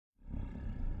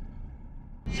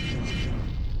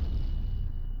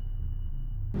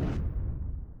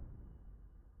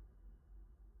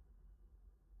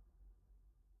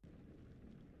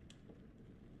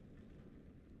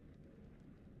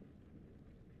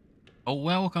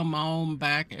Welcome on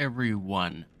back,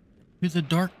 everyone, to the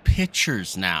Dark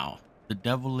Pictures now, The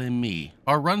Devil in Me,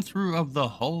 our run-through of the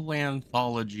whole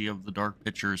anthology of the Dark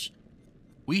Pictures.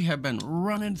 We have been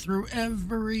running through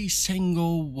every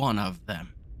single one of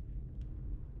them.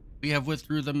 We have went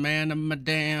through The Man of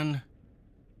Medan,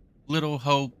 Little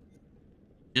Hope,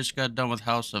 just got done with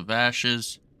House of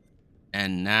Ashes,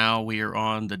 and now we are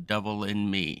on The Devil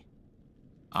in Me.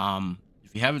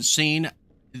 If you haven't seen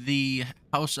the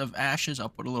House of Ashes, I'll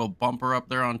put a little bumper up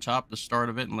there on top, the start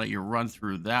of it, and let you run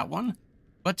through that one.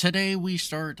 But today we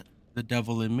start The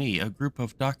Devil in Me. A group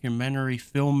of documentary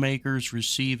filmmakers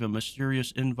receive a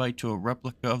mysterious invite to a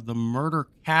replica of the murder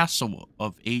castle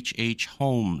of H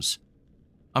Holmes,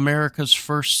 America's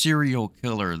first serial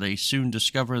killer. They soon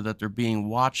discover that they're being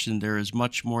watched and there is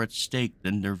much more at stake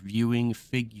than their viewing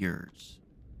figures.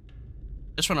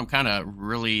 This one I'm kind of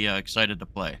really excited to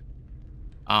play.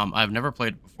 I've never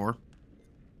played it before.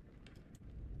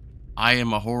 I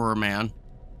am a horror man, to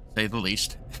say the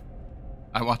least.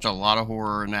 I watch a lot of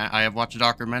horror, and I have watched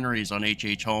documentaries on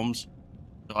H Holmes,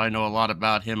 so I know a lot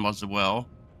about him as well.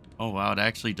 Oh wow, it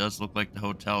actually does look like the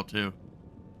hotel too.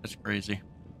 That's crazy.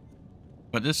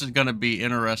 But this is going to be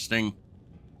interesting,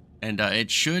 and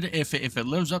it should, if it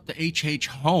lives up to H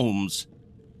Holmes,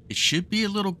 it should be a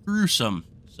little gruesome.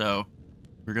 So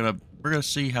we're gonna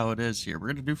see how it is here. We're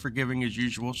gonna do forgiving as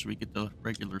usual, so we get the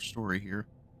regular story here,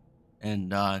 and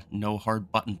no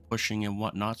hard button pushing and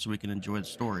whatnot, so we can enjoy the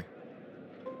story.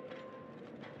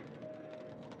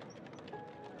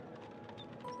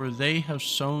 For they have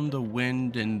sown the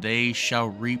wind, and they shall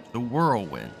reap the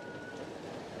whirlwind.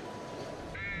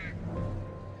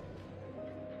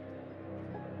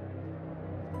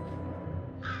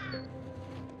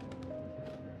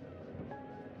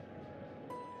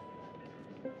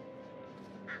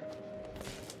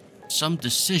 Some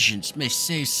decisions may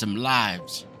save some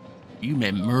lives. You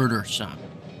may murder some.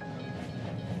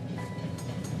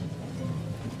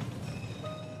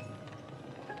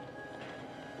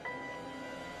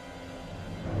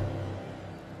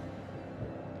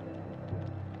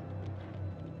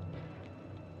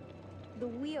 The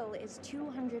wheel is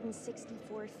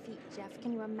 264 feet, Jeff.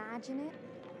 Can you imagine it?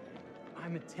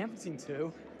 I'm attempting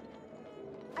to.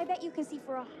 I bet you can see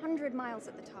for 100 miles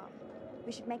at the top.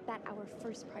 We should make that our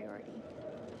first priority.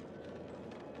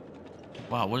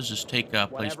 Wow, what does this take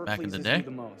place back in the day? You the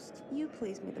most. You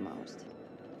please me the most.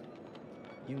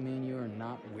 You mean you are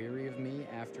not weary of me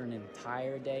after an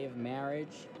entire day of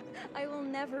marriage? I will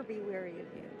never be weary of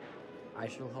you. I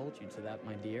shall hold you to that,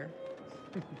 my dear.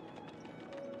 I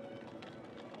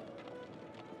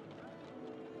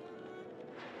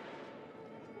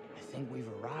think we've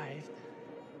arrived.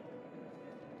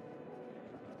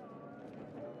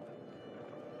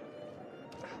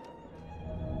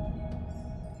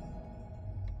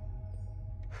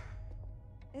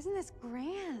 Isn't this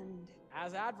grand?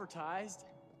 As advertised.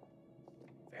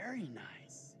 Very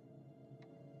nice.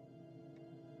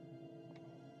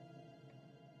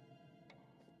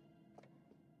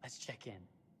 Let's check in.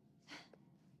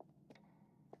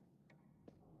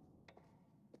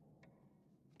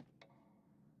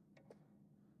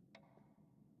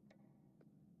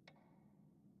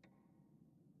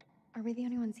 Are we the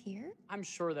only ones here? I'm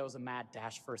sure there was a mad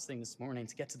dash first thing this morning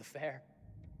to get to the fair.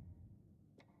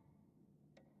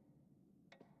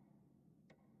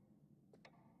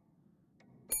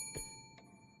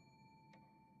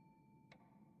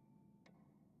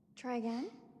 Try again?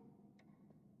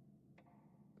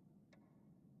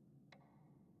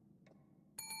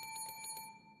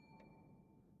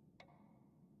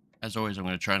 As always, I'm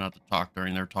going to try not to talk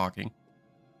during their talking.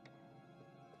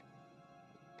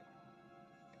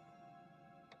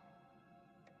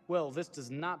 Well, this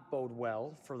does not bode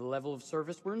well for the level of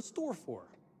service we're in store for.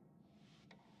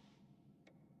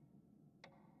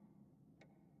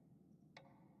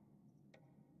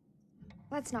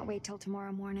 Let's not wait till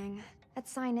tomorrow morning. Let's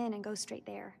sign in and go straight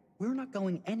there. We're not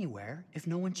going anywhere if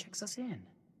no one checks us in.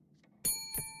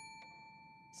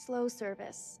 Slow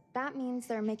service. That means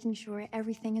they're making sure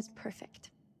everything is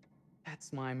perfect.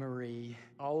 That's my Marie.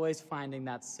 Always finding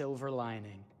that silver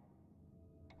lining.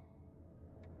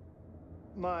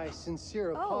 My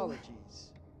sincere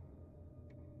apologies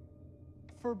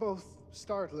for both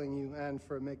startling you and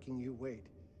for making you wait.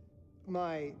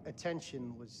 My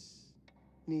attention was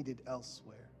needed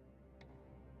elsewhere.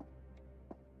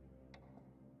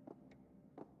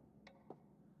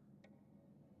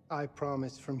 I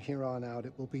promise from here on out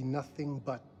it will be nothing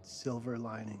but silver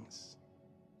linings.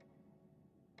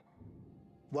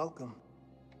 Welcome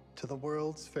to the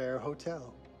World's Fair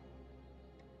Hotel.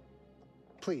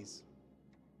 Please,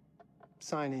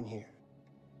 sign in here.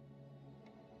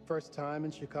 First time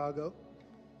in Chicago?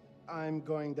 I'm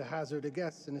going to hazard a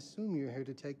guess and assume you're here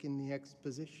to take in the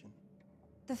exposition.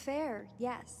 The fair,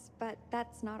 yes, but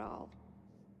that's not all.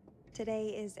 Today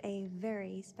is a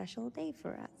very special day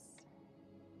for us.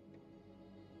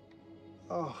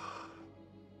 Oh,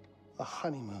 a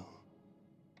honeymoon.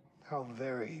 How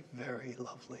very, very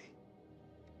lovely.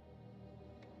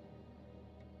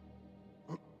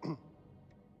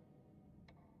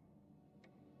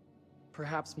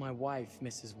 Perhaps my wife,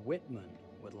 Mrs. Whitman,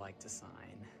 would like to sign.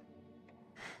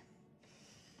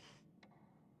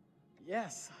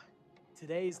 Yes,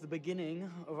 today's the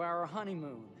beginning of our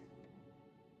honeymoon.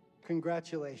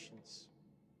 Congratulations.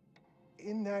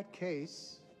 In that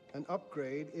case, an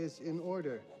upgrade is in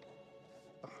order.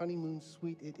 A honeymoon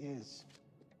suite it is.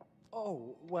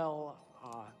 Oh, well,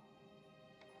 are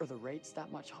the rates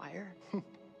that much higher? I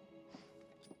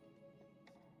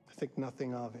think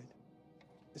nothing of it.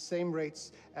 The same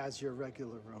rates as your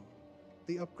regular room.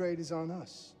 The upgrade is on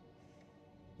us.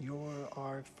 You're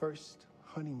our first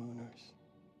honeymooners.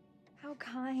 How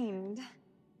kind.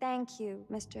 Thank you,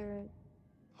 Mr.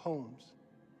 Holmes.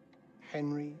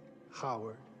 Henry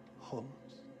Howard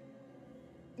Holmes.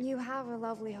 You have a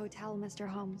lovely hotel, Mr.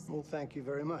 Holmes. Well, thank you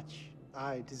very much.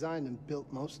 I designed and built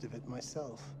most of it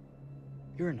myself.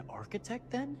 You're an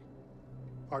architect, then?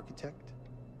 Architect,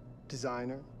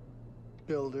 designer,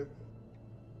 builder,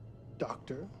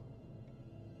 doctor,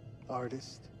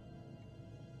 artist.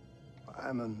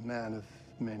 I'm a man of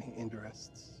many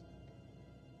interests.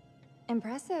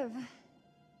 Impressive.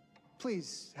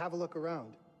 Please, have a look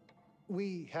around.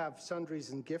 We have sundries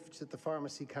and gifts at the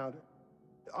pharmacy counter.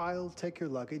 I'll take your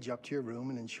luggage up to your room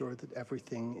and ensure that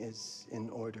everything is in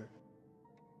order.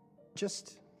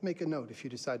 Just make a note if you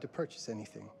decide to purchase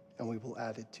anything, and we will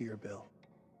add it to your bill.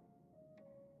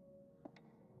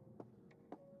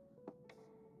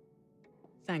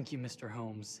 Thank you, Mr.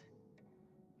 Holmes.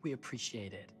 We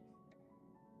appreciate it.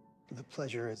 The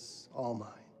pleasure is all mine.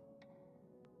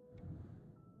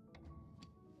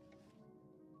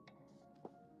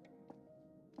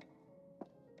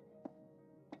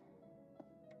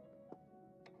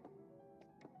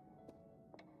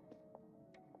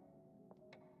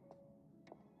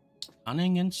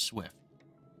 Cunning and swift.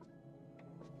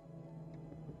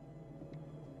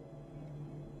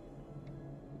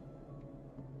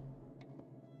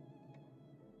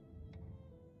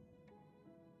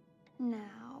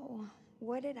 Now,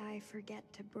 what did I forget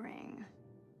to bring?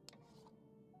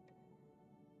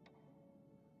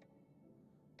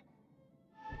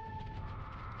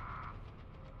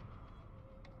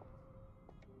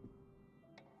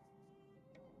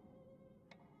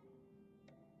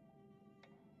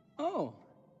 Oh,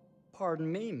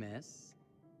 pardon me, miss.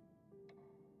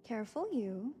 Careful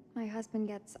you. My husband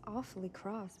gets awfully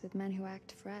cross with men who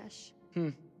act fresh.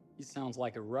 He sounds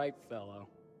like a ripe fellow.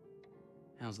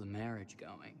 How's the marriage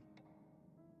going?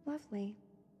 Lovely.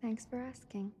 Thanks for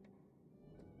asking.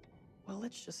 Well,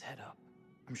 let's just head up.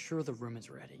 I'm sure the room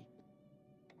is ready.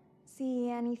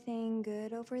 See anything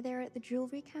good over there at the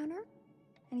jewelry counter?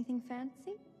 Anything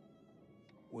fancy?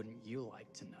 Wouldn't you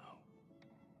like to know?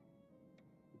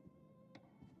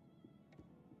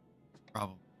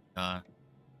 Probably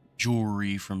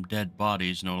jewelry from dead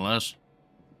bodies, no less.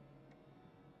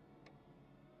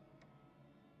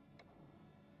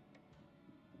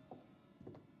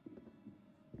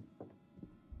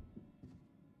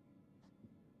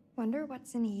 Wonder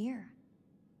what's in here.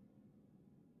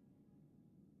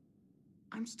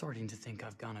 I'm starting to think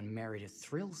I've gone and married a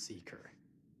thrill seeker.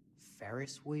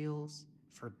 Ferris wheels,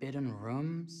 forbidden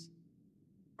rooms.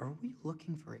 Are we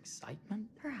looking for excitement?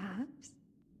 Perhaps.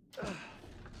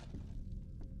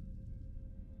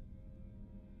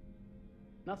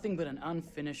 Nothing but an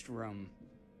unfinished room.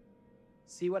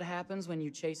 See what happens when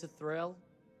you chase a thrill?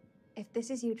 If this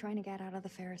is you trying to get out of the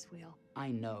Ferris wheel. I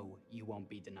know you won't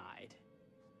be denied.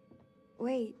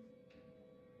 Wait,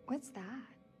 what's that?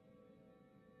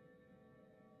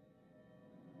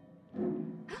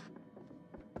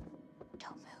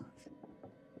 Don't move.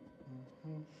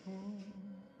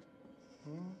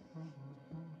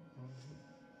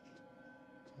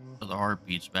 So the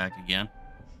heartbeat's back again.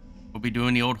 We'll be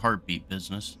doing the old heartbeat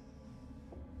business.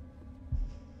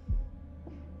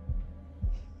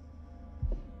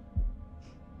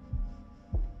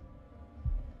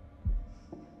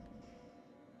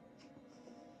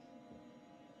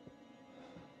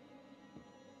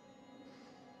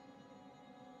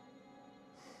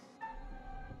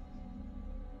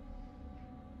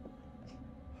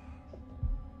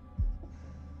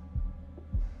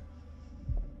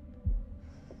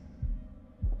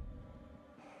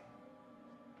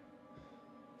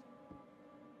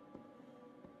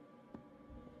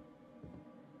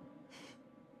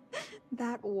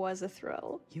 That was a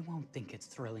thrill. You won't think it's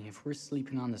thrilling if we're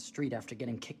sleeping on the street after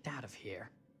getting kicked out of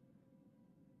here.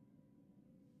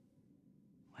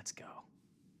 Let's go.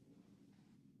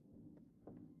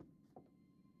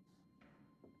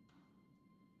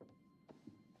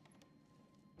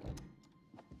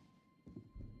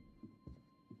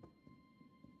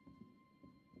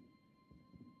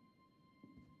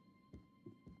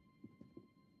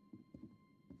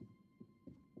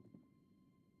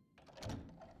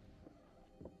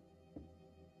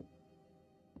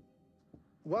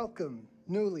 Welcome,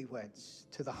 newlyweds,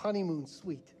 to the honeymoon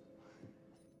suite.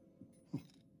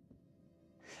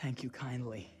 Thank you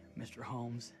kindly, Mr.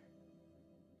 Holmes.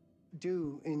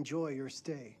 Do enjoy your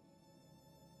stay.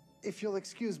 If you'll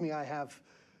excuse me, I have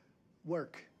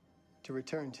work to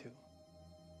return to.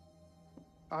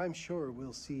 I'm sure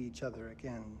we'll see each other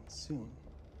again soon.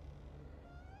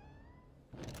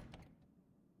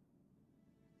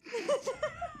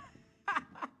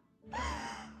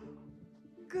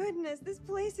 Goodness, this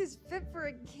place is fit for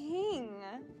a king.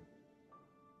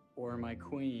 Or my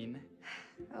queen.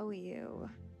 Oh, you.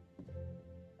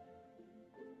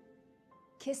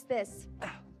 Kiss this.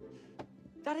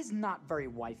 That is not very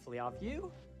wifely of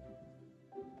you.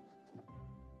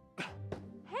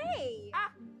 Hey!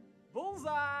 Ah!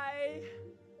 Bullseye!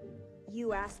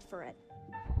 You asked for it.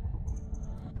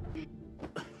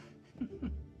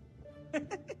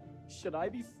 Should I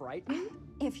be frightened?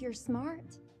 If you're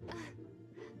smart.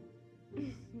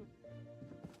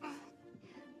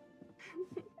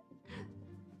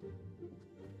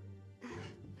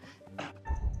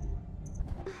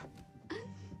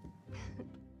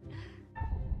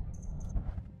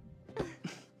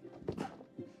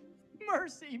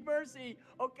 Mercy, mercy!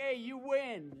 Okay, you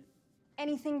win.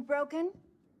 Anything broken?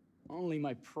 Only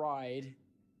my pride.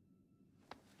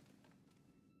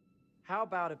 How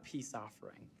about a peace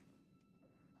offering?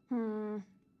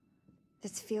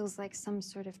 This feels like some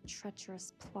sort of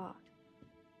treacherous plot.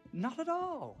 Not at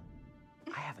all.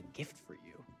 I have a gift for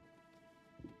you.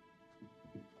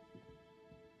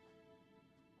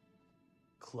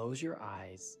 Close your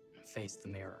eyes and face the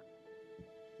mirror.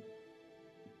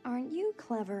 Aren't you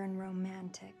clever and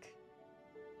romantic?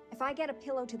 If I get a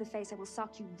pillow to the face, I will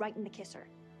sock you right in the kisser.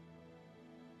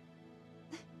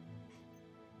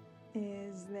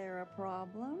 Is there a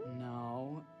problem?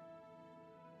 No.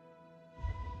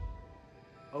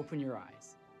 Open your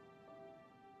eyes.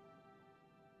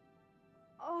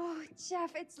 Oh,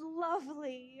 Jeff, it's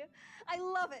lovely. I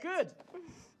love it. Good.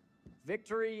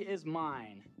 Victory is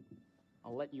mine.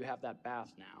 I'll let you have that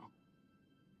bath now.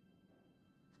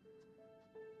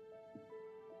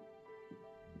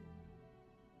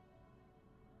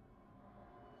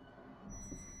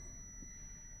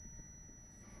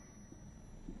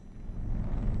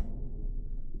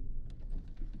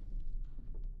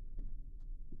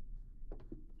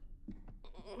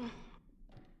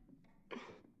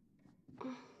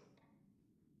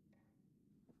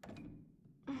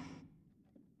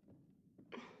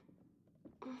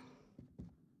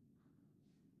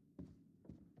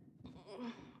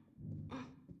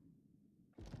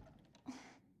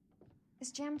 It's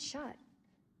jammed shut.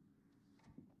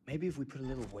 Maybe if we put a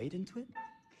little weight into it?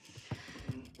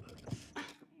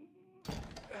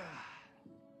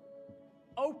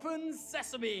 Open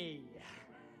sesame!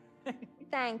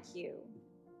 Thank you.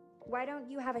 Why don't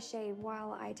you have a shave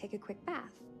while I take a quick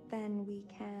bath? Then we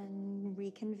can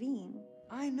reconvene.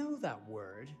 I know that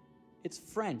word. It's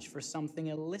French for something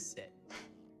illicit.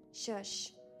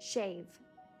 Shush. Shave.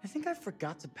 I think I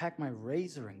forgot to pack my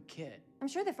razor and kit. I'm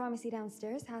sure the pharmacy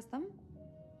downstairs has them.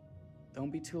 Don't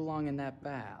be too long in that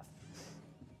bath.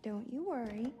 Don't you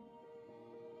worry.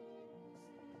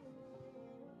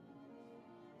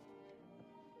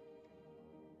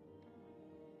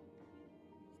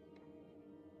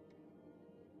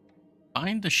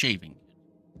 Find the shaving kit.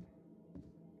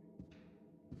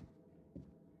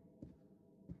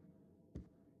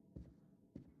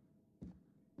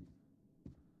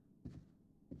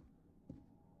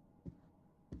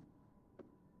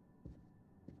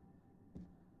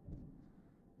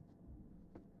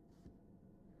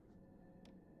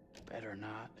 Better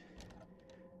not.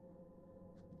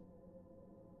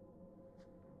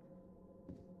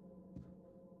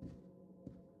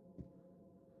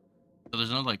 So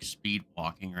there's no like speed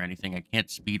walking or anything. I can't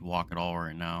speed walk at all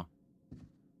right now.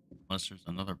 Unless there's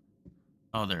another.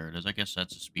 Oh, there it is. I guess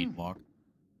that's a speed walk.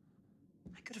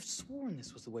 I could have sworn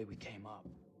this was the way we came up.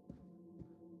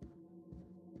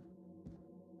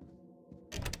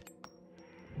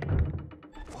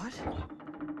 What?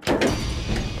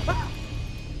 Ah!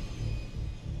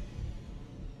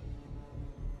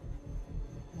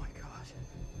 Oh my God.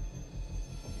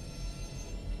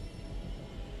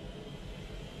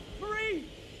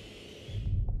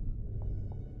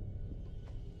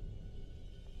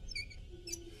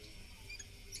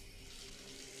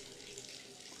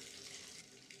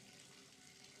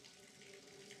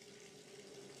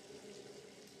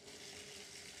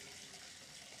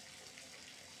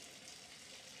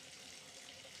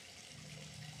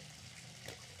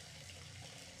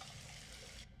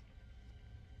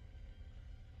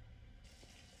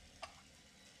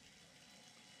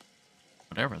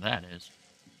 Whatever that is.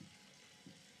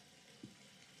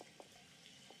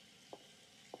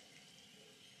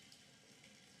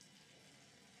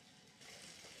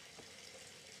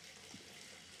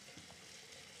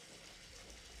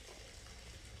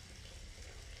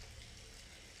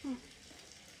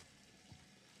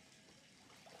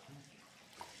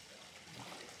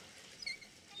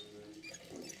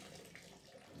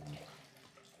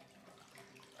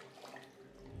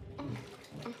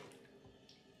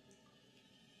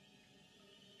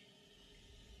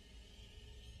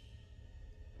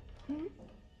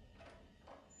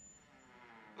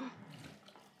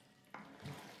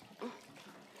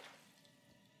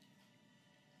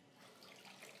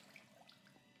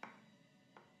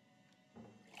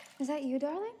 Is that you,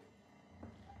 darling?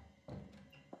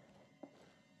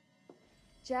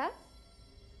 Jeff?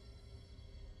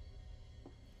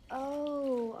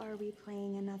 Oh, are we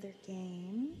playing another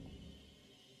game?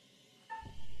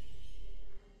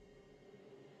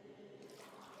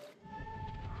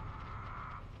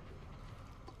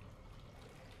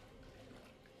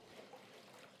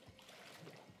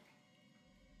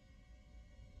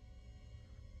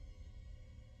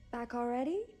 Back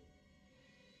already?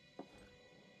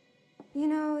 You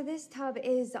know, this tub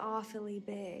is awfully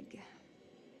big.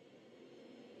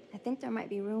 I think there might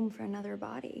be room for another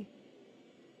body.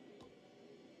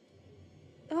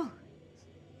 Oh.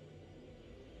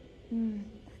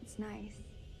 That's nice.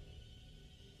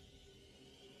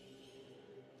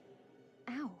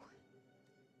 Ow.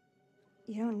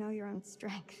 You don't know your own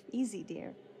strength. Easy,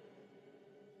 dear.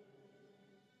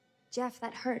 Jeff,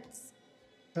 that hurts.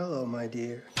 Hello, my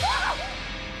dear.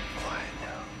 Quiet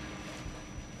now.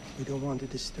 We don't want to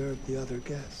disturb the other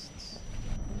guests.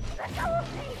 Let go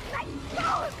of me! Let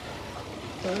go!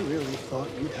 I really thought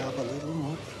you'd have a little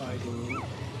more fight in you.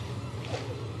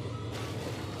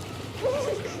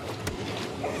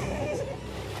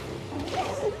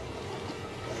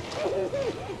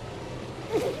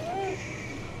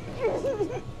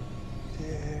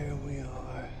 There we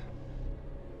are.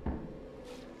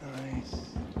 Nice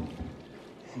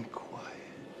and quiet.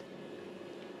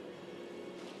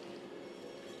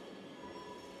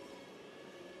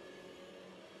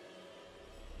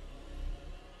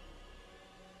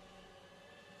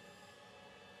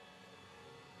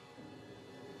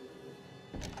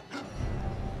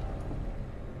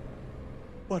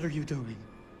 What are you doing?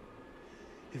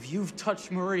 If you've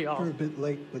touched Marie, I'll... You're a bit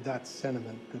late with that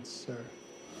sentiment, good sir.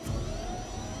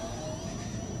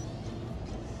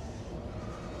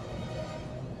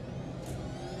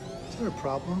 Is there a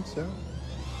problem, sir?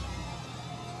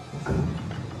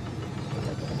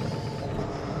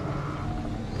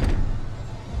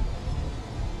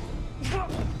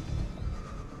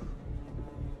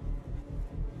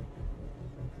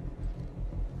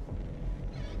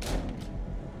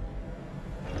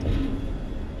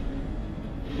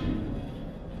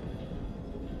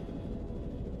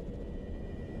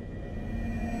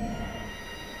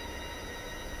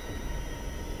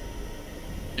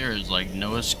 There is like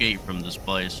no escape from this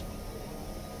place.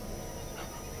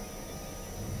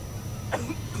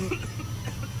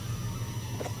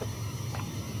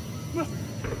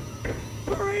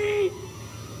 Marie!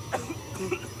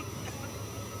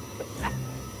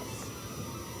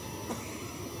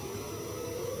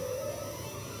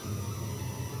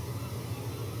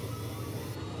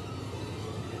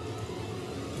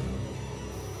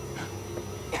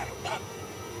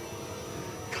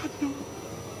 God, no.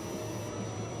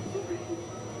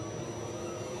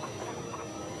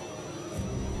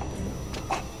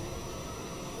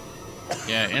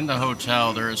 Yeah, in the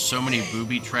hotel, there are so many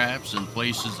booby traps and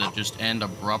places that just end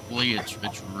abruptly. It's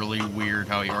really weird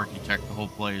how you architect the whole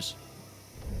place.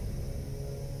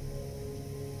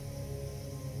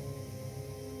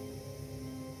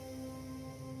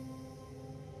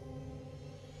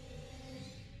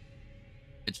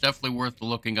 It's definitely worth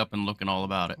looking up and looking all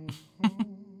about it.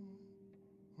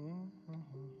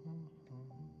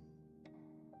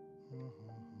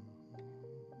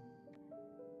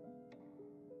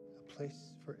 A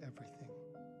place for everything.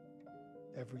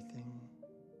 Everything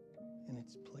in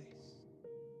its place.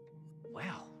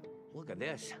 Wow, look at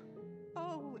this.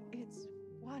 Oh, it's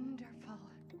wonderful.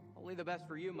 Only the best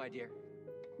for you, my dear.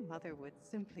 Mother would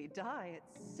simply die.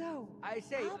 It's so I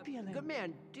say, opulent. good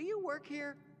man, do you work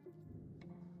here?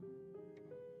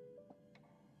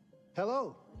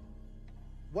 Hello.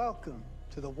 Welcome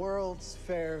to the World's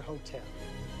Fair Hotel.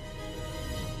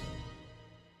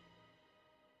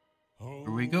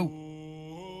 Here we go.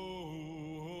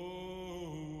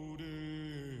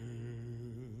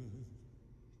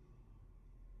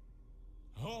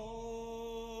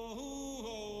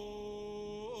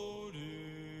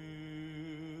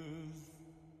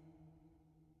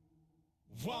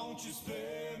 Won't you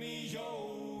spare me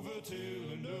over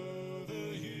till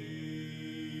another year?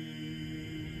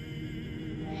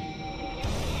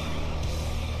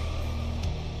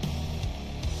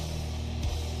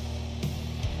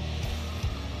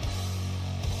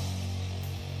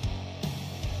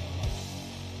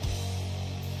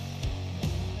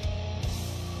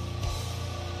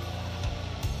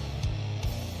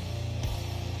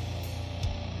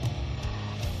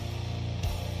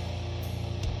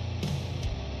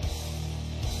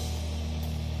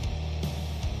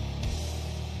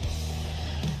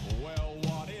 Well,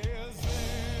 what is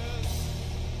this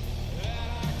that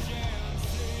I can't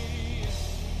see?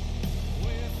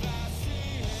 With icy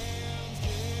hands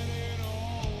getting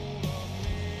hold of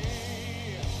me.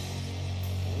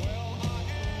 Well, I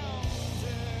am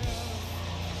deaf,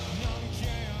 none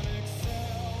can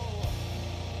excel.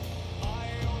 I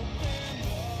open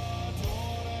the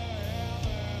door to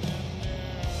heaven and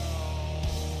hell.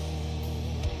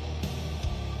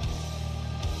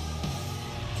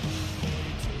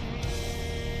 Too late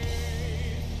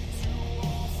to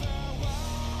all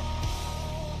farewell.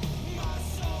 My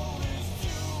soul is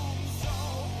doomed, so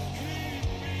keep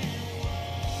me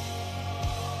well.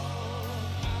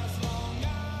 As long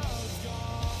as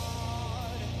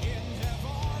God in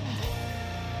heaven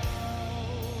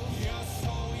dwells, your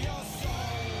soul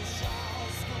shall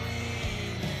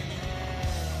scream in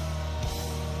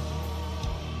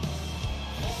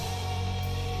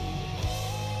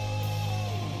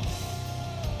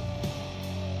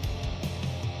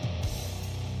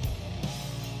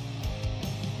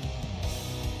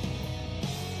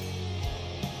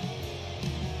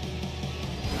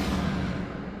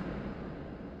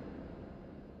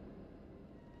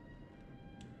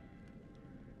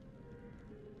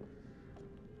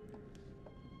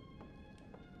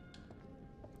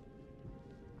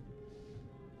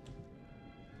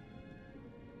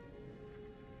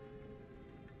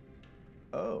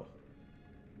Oh,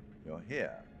 you're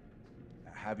here.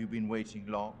 Have you been waiting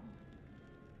long?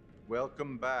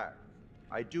 Welcome back.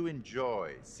 I do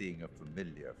enjoy seeing a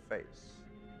familiar face.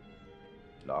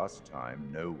 Last time,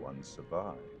 no one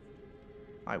survived.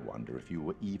 I wonder if you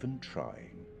were even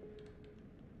trying.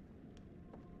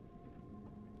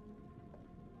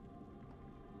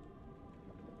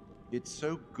 It's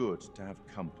so good to have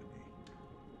company.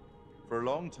 For a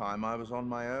long time, I was on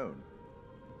my own.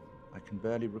 I can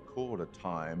barely recall a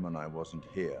time when I wasn't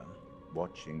here,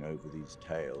 watching over these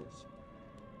tales.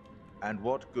 And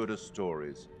what good are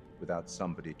stories without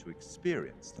somebody to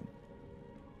experience them?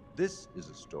 This is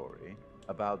a story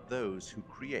about those who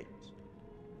create,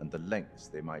 and the lengths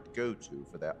they might go to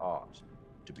for their art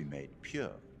to be made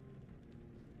pure.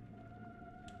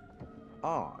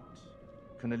 Art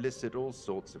can elicit all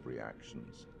sorts of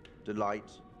reactions. Delight,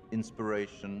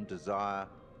 inspiration, desire,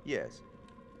 yes,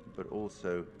 but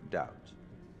also doubt,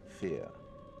 fear,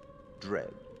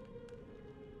 dread.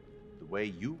 The way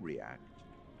you react,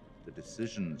 the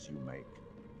decisions you make,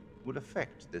 will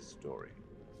affect this story.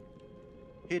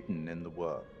 Hidden in the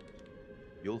world,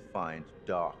 you'll find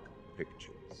dark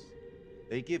pictures.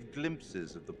 They give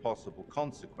glimpses of the possible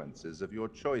consequences of your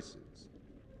choices.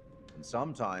 And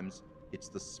sometimes it's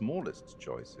the smallest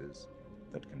choices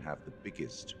that can have the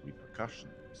biggest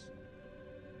repercussions.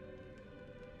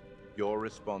 You're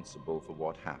responsible for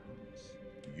what happens.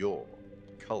 You're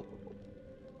culpable.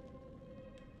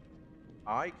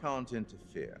 I can't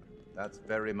interfere. That's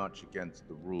very much against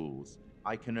the rules.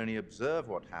 I can only observe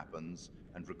what happens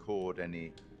and record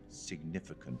any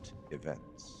significant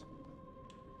events.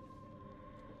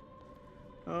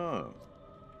 Oh.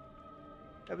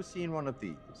 Ever seen one of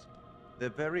these? They're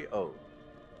very old.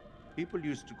 People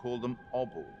used to call them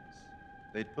obbles.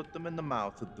 They'd put them in the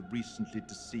mouth of the recently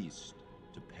deceased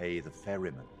to pay the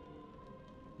ferryman.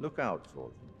 Look out for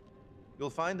them. You'll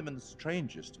find them in the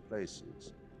strangest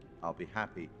places. I'll be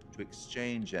happy to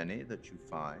exchange any that you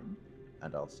find,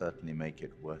 and I'll certainly make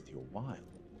it worth your while.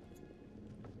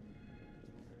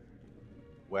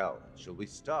 Well, shall we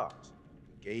start?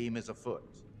 The game is afoot.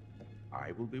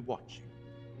 I will be watching.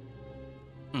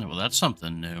 Well, that's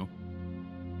something new.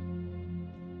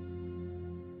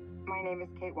 My name is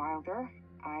Kate Wilder.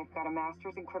 I've got a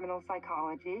master's in criminal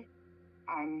psychology.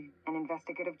 I'm an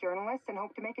investigative journalist and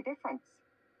hope to make a difference.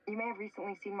 You may have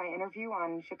recently seen my interview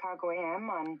on Chicago AM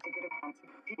on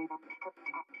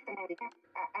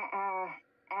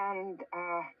and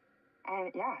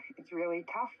yeah, it's really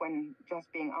tough when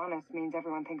just being honest means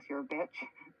everyone thinks you're a bitch.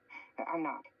 I'm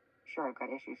not. Sure, I've got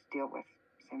issues to deal with,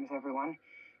 same as everyone.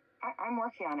 I'm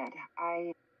working on it.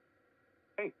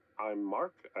 Hey, I'm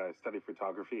Mark. I study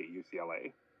photography at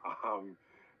UCLA.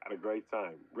 Had a great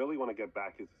time. Really want to get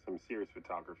back into some serious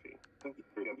photography.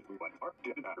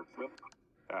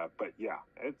 But yeah,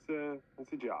 it's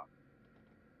a job.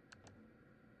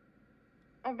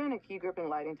 I've been a key grip and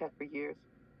lighting tech for years.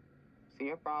 See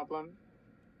a problem,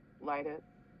 light it.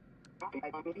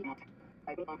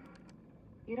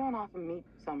 You don't often meet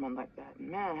someone like that.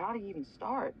 Man, how do you even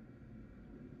start?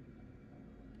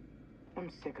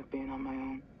 I'm sick of being on my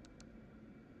own.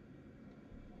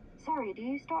 Sorry, do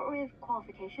you start with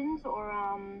qualifications or,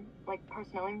 like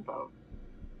personnel info?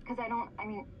 Because I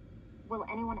mean, will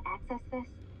anyone access this?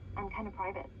 I'm kind of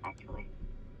private, actually.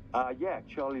 Yeah,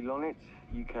 Charlie Lonitz,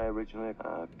 UK originally.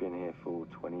 I've been here for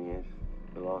 20 years.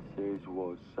 The last series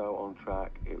was so on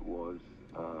track. It was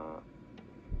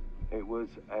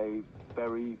a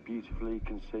very beautifully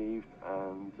conceived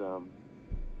and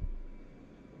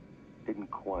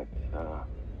didn't quite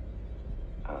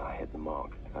hit the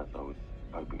mark as I was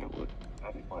hoping it would.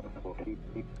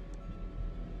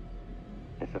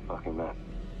 It's a fucking mess,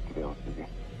 to be honest with you.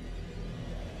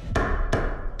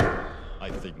 I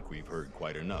think we've heard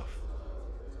quite enough.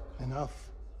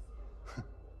 Enough?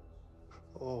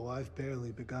 Oh, I've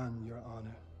barely begun, Your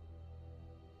Honor.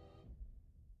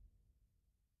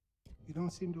 You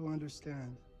don't seem to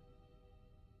understand.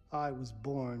 I was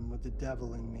born with the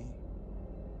devil in me.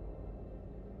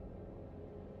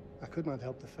 I could not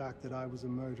help the fact that I was a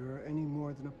murderer any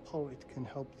more than a poet can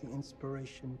help the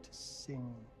inspiration to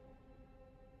sing.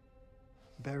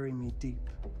 Bury me deep,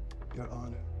 Your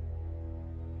Honor.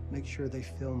 Make sure they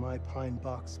fill my pine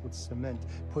box with cement.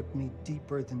 Put me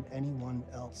deeper than anyone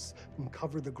else. And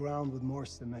cover the ground with more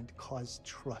cement, 'cause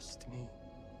trust me,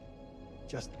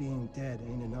 just being dead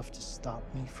ain't enough to stop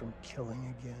me from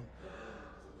killing again.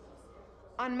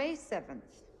 On May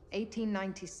 7th,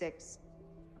 1896,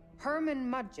 Herman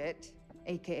Mudgett,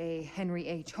 aka Henry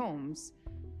H. Holmes,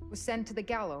 was sent to the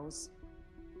gallows.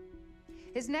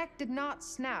 His neck did not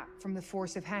snap from the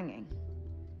force of hanging.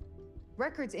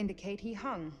 Records indicate he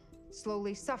hung,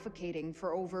 slowly suffocating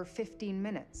for over 15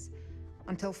 minutes,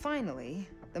 until finally,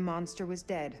 the monster was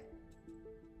dead.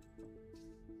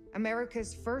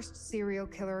 America's first serial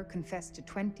killer confessed to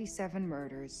 27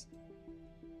 murders.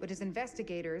 But as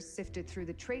investigators sifted through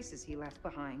the traces he left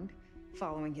behind,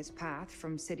 following his path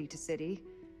from city to city,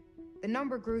 the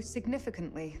number grew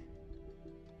significantly.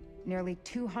 Nearly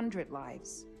 200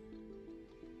 lives.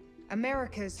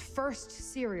 America's first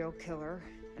serial killer,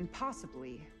 and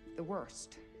possibly the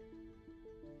worst.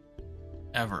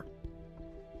 Ever.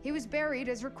 He was buried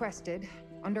as requested,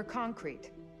 under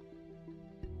concrete.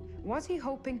 Was he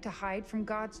hoping to hide from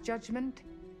God's judgment?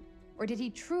 Or did he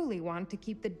truly want to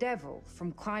keep the devil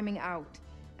from climbing out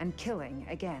and killing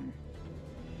again?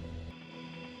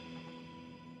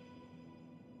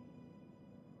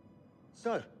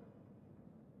 So, what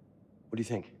do you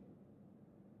think?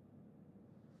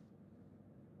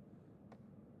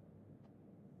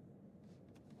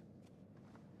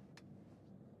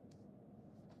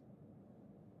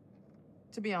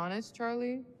 To be honest,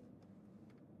 Charlie,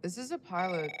 this is a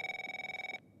pilot.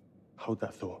 Hold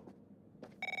that thought.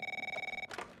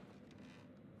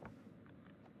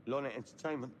 Lonnet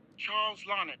Entertainment. Charles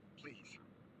Lonnet, please.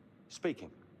 Speaking.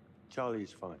 Charlie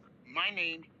is fine. My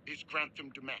name is Grantham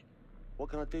Dumet. What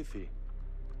can I do for you,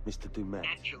 Mr. Dumet?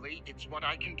 Actually, it's what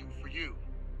I can do for you.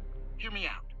 Hear me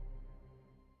out.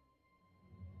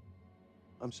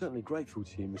 I'm certainly grateful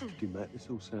to you, Mr. Dumet. This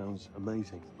all sounds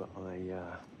amazing, but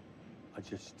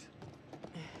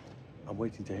I'm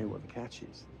waiting to hear what the catch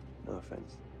is. No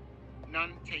offense.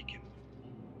 None taken.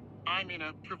 I'm in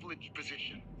a privileged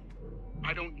position.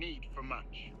 I don't need for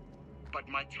much, but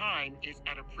my time is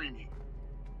at a premium.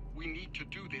 We need to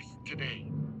do this today.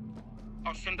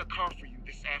 I'll send a car for you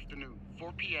this afternoon,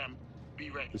 4 p.m. Be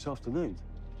ready. This afternoon?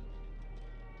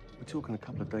 We're talking a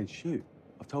couple of days shoot.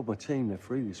 I've told my team they're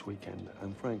free this weekend,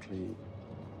 and frankly,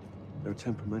 they're a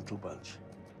temperamental bunch.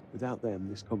 Without them,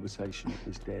 this conversation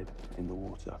is dead in the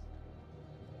water.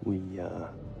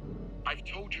 I've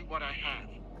told you what I have.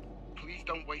 Please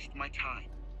don't waste my time.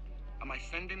 Am I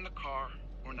sending the car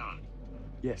or not?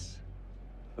 Yes,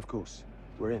 of course.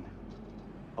 We're in.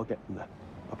 I'll get them there.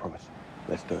 I promise.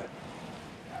 Let's do it.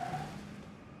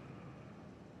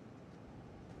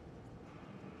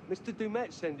 Mr.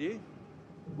 Dumet send you?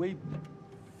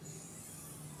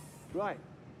 Right.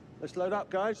 Let's load up,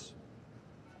 guys.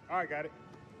 All right, got it.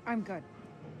 I'm good.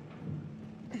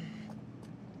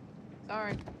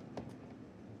 Sorry.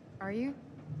 Are you?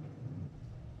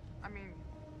 I mean,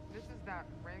 this is that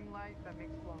ring light that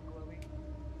makes one glowy.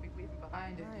 We leave it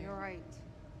behind if you... You're right.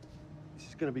 This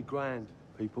is going to be grand,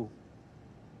 people.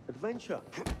 Adventure.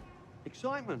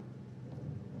 Excitement.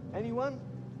 Anyone?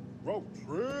 Road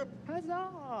trip.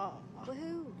 Huzzah!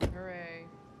 Woohoo! Hooray.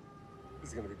 This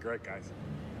is gonna be great, guys.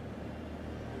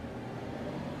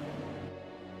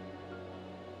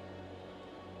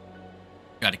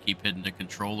 Got to keep hitting the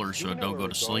controller so You it know don't where go we're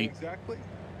to going sleep. exactly?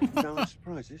 No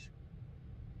surprises.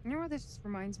 You know what this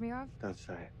reminds me of? Don't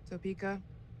say it. Topeka?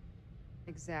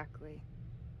 Exactly.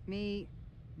 Me,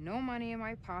 no money in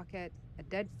my pocket, a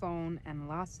dead phone, and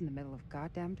lost in the middle of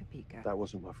goddamn Topeka. That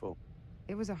wasn't my fault.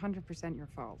 It was 100% your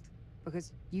fault.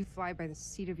 Because you fly by the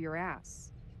seat of your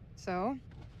ass. So,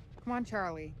 come on,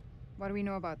 Charlie. What do we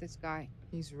know about this guy?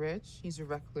 He's rich, he's a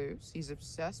recluse, he's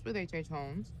obsessed with H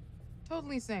Holmes.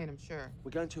 Totally sane, I'm sure.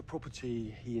 We're going to a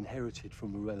property he inherited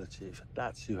from a relative.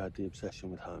 That's who had the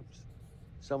obsession with Holmes.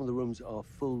 Some of the rooms are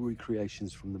full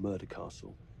recreations from the murder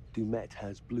castle. Dumet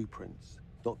has blueprints,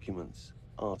 documents,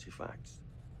 artifacts.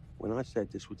 When I said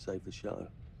this would save the show,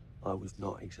 I was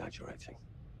not exaggerating.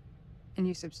 And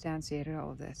you substantiated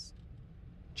all of this.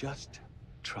 Just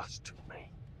trust me.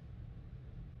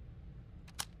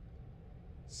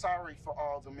 Sorry for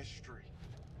all the mystery.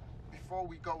 Before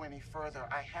we go any further,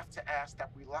 I have to ask that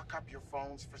we lock up your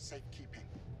phones for safekeeping.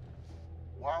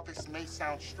 While this may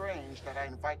sound strange that I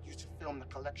invite you to film the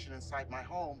collection inside my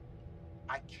home,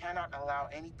 I cannot allow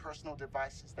any personal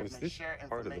devices that Was may this share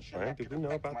part of the information plan? that Did could we know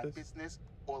affect about my this? business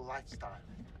or lifestyle.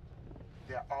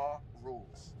 There are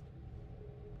rules.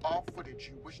 All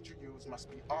footage you wish to use must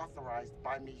be authorized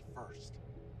by me first.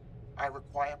 I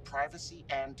require privacy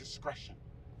and discretion.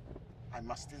 I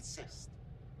must insist.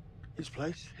 His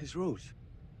place, his rules.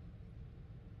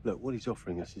 Look, what he's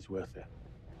offering us is worth it.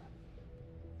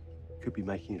 Could be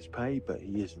making us pay, but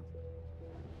he isn't.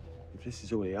 If this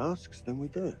is all he asks, then we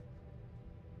do it.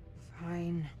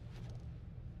 Fine.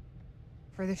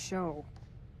 For the show.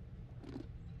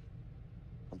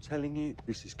 I'm telling you,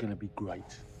 this is gonna be great.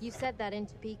 You said that in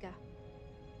Topeka.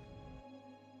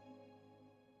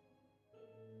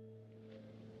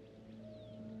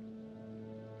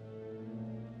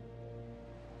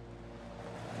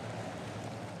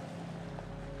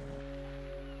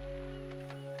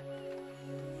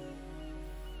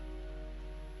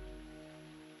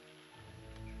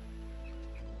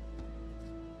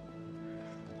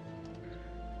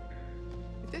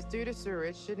 If this dude is so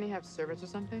rich, shouldn't he have servants or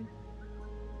something?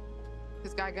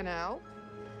 This guy gonna help?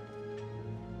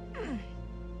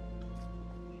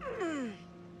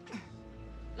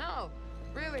 No,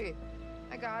 really.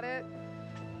 I got it.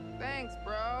 Thanks,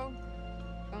 bro.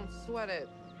 Don't sweat it.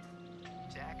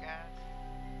 Jackass.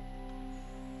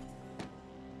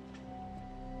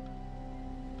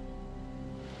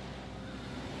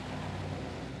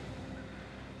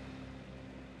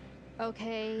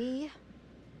 Okay.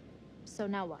 So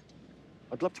now what?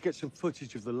 I'd love to get some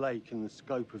footage of the lake and the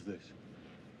scope of this.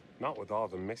 Not with all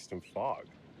the mist and fog.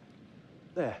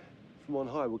 There, from on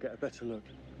high, we'll get a better look.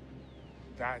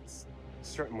 That's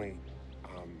certainly,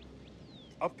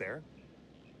 up there.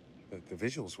 The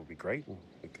visuals will be great, and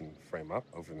we can frame up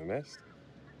over the mist.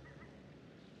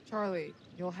 Charlie,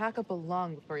 you'll hack up a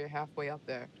lung before you're halfway up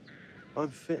there. I'm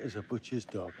fit as a butcher's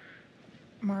dog.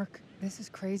 Mark, this is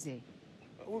crazy.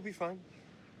 We'll be fine.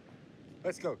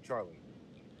 Let's go, Charlie.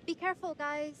 Be careful,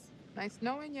 guys. Nice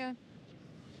knowing you.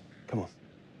 Come on.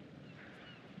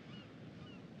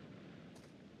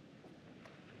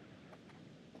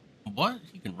 What?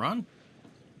 He can run?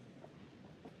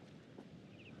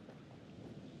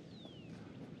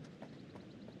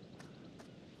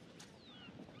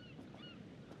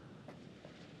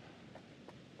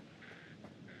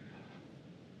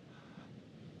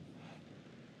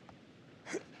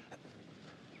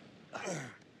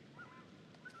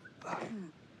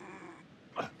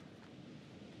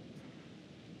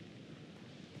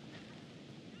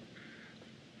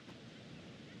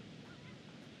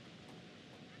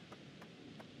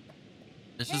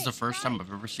 This is the first time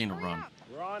I've ever seen a run.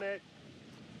 We're on it.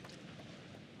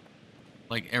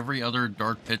 Like every other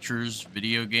Dark Pictures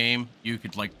video game, you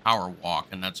could like power walk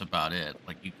and that's about it.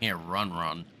 Like you can't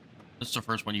run. This is the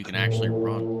first one you can actually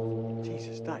run.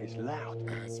 Jesus, that is loud.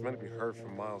 It's meant to be heard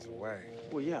from miles away.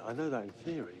 Well, yeah, I know that in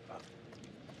theory, but...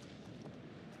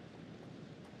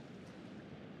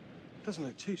 doesn't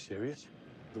look too serious.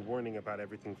 The warning about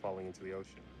everything falling into the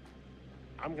ocean.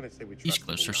 I'm gonna say we trust These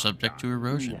cliffs the are subject to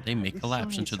erosion. They may This collapse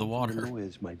sign is into the something water. The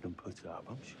lawyers made them put up.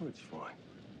 I'm sure it's fine.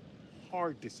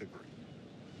 Hard disagree.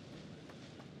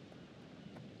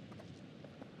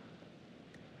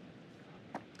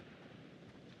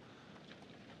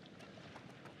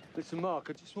 Listen, Mark,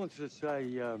 I just wanted to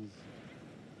say,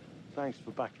 thanks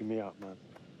for backing me up, man.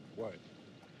 What?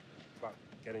 About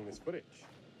getting this footage?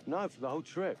 No, for the whole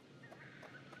trip.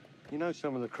 You know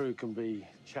some of the crew can be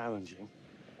challenging.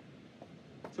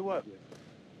 To work with.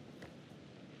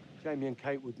 Jamie and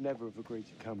Kate would never have agreed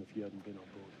to come if you hadn't been on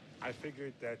board. I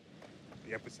figured that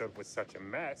the episode was such a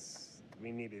mess,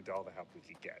 we needed all the help we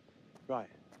could get. Right.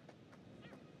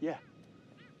 Yeah.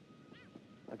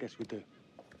 I guess we do.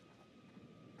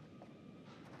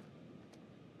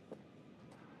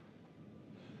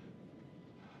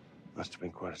 Must have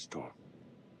been quite a storm.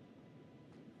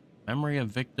 Memory of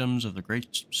victims of the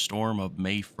Great Storm of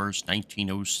May 1st,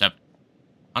 1907.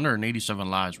 187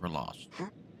 lives were lost.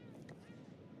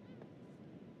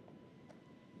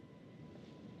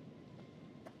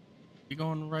 You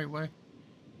going the right way?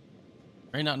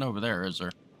 There ain't nothing over there, is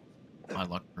there? My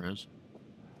luck there is.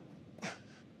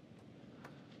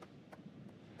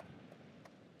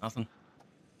 Nothing.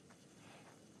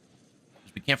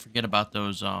 'Cause we can't forget about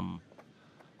those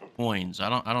coins. I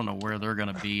don't know where they're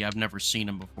gonna be. I've never seen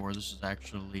them before. This is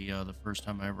actually the first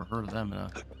time I ever heard of them in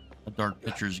a Dark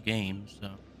Pictures game.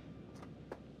 So.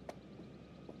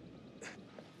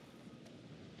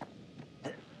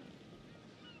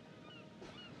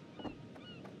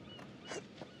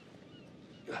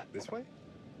 This way?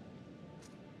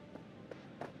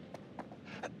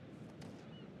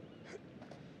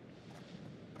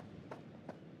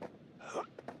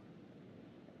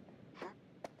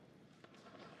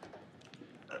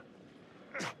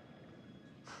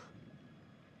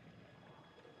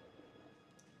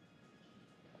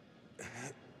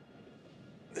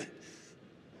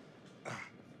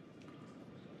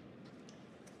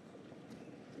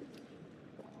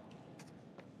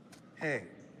 Hey,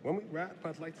 when we wrap,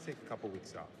 I'd like to take a couple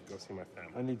weeks off, go see my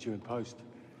family. I need you in post.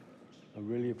 I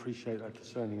really appreciate that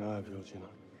concerning eye of yours, you know.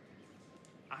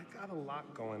 I got a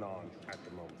lot going on at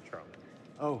the moment, Charlie.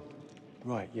 Oh,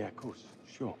 right, yeah, of course,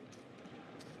 sure.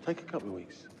 Take a couple of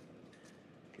weeks.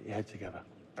 Get your head together.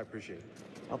 I appreciate it.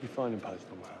 I'll be fine in post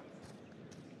on my own.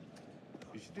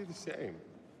 You should do the same.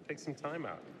 Take some time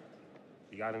out.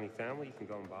 You got any family you can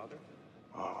go and bother?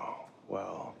 Oh,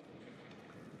 well...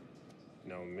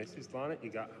 No, Mrs. Lonnet,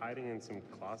 you got hiding in some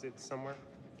closet somewhere?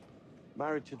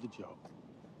 Married to the job.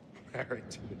 Married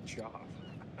to the job.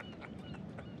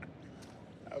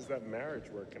 How's that marriage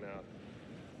working out?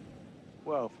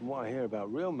 Well, from what I hear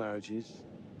about real marriages,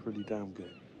 pretty damn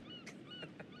good.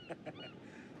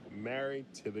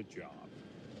 Married to the job.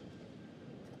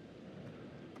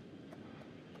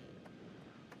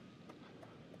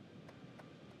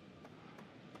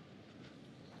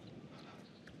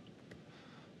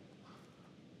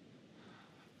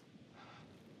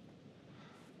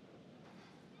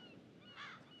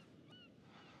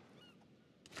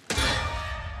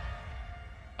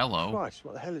 Hello. Christ,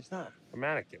 what the hell is that? A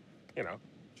mannequin. You know,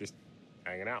 just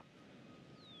hanging out.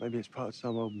 Maybe it's part of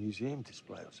some old museum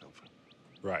display or something.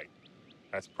 Right.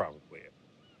 That's probably it.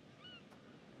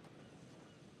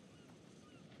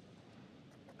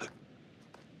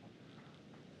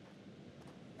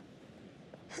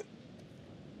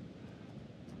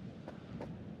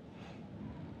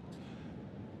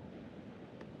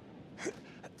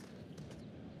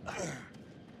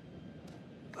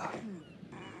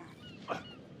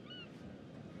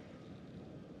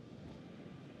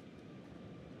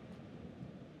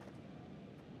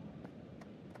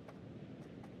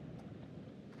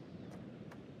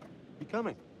 You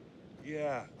coming?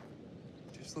 Yeah.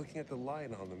 Just looking at the light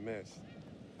on the mist.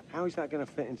 How is that going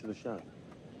to fit into the show?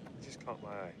 It just caught my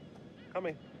eye.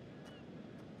 Coming.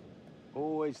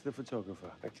 Always the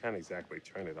photographer. I can't exactly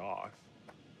turn it off.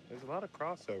 There's a lot of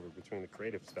crossover between the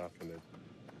creative stuff and the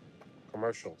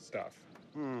commercial stuff.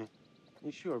 You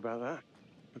sure about that?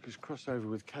 Because crossover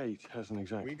with Kate hasn't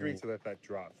exactly... We agreed to let that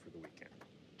drop for the weekend.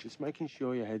 Just making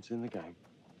sure your head's in the game.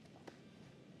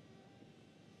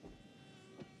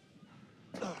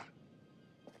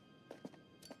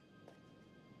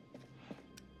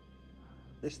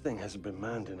 This thing hasn't been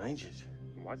manned in ages.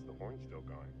 Why's the horn still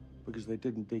going? Because they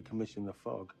didn't decommission the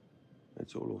fog.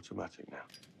 It's all automatic now.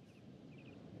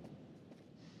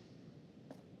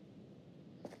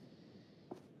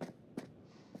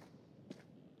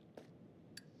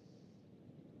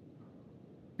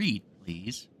 Read,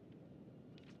 please.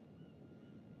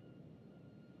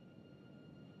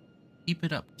 Keep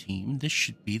it up, team. This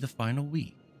should be the final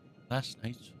week. Last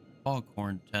night's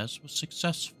foghorn test was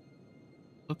successful.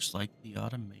 Looks like the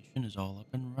automation is all up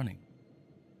and running.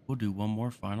 We'll do one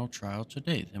more final trial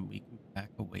today, then we can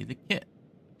pack away the kit.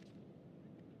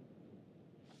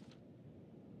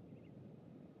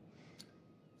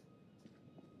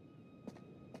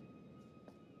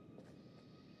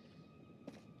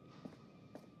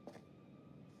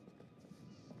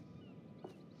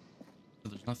 So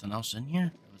there's nothing else in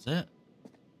here? That was it?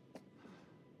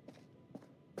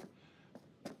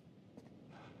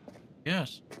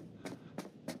 Yes.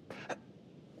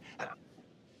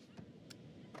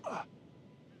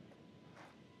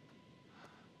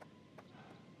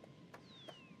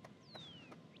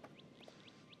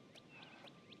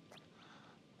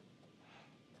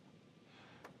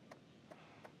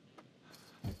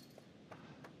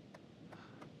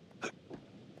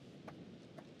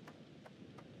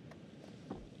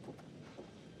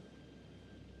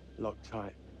 Locked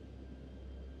tight.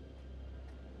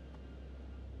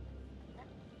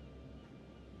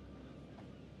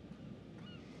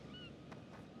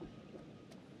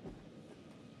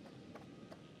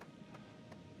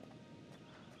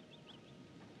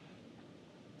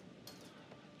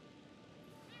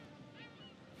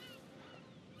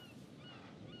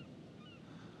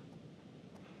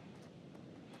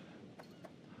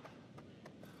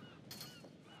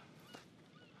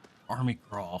 Army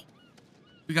crawl.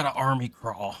 We got an army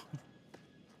crawl.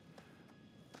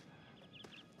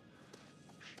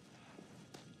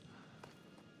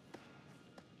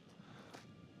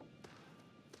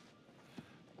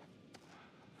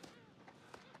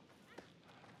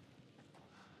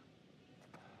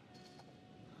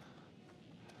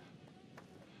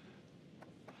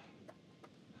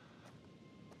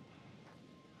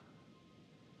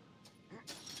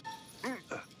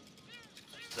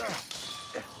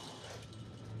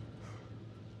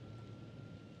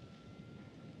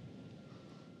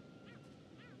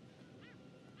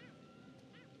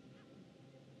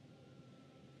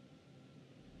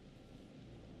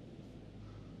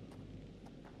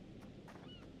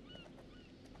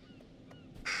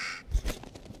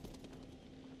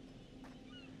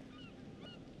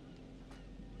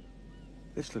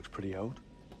 This looks pretty old.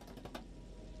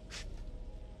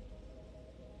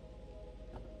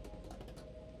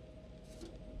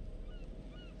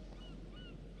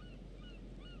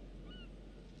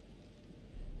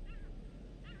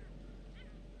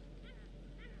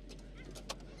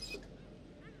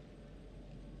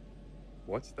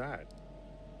 What's that?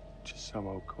 Just some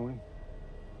old coin.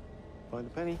 Find a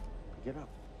penny, pick it up.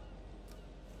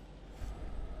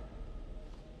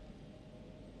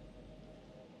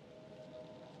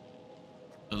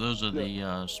 So those are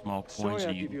the small coins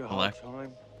that you can collect.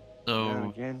 So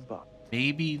again, but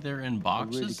maybe they're in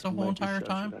boxes the whole entire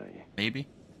time? Maybe.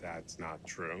 That's not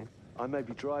true. I may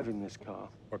be driving this car.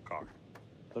 What car?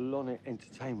 The Lonnet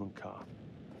Entertainment car.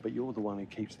 But you're the one who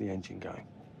keeps the engine going.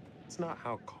 It's not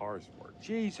how cars work.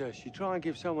 Jesus, you try and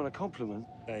give someone a compliment.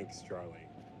 Thanks, Charlie.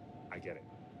 I get it.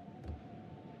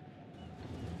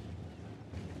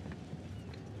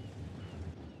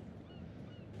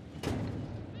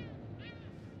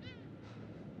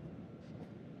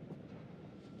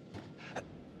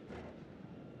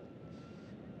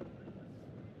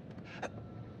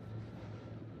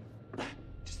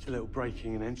 Just a little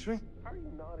breaking and entering. How are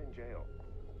you not in jail?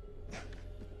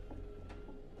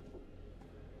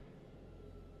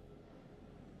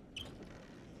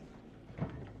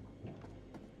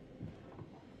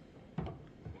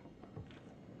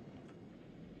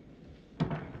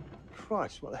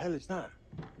 Christ, what the hell is that?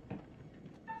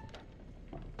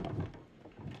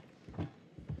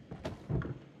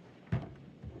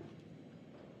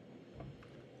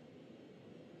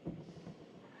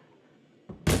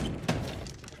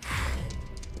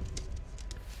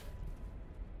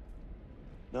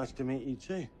 Nice to meet you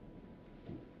too.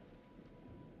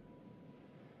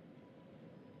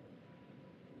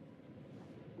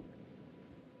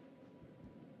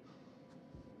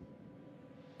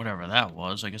 Whatever that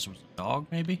was, I guess it was a dog,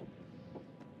 maybe?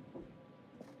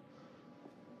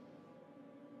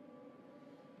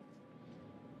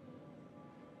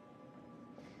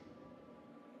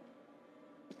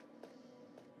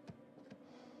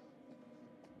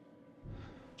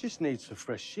 Just need some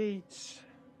fresh sheets,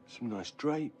 some nice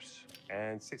drapes.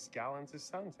 And 6 gallons of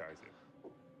sanitizer.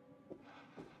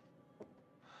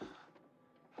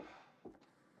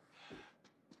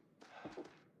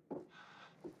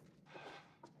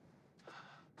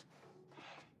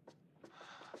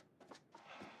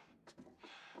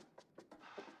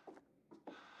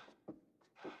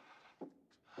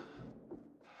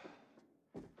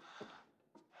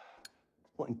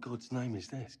 What in God's name is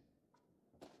this?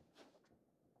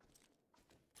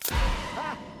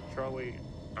 Charlie,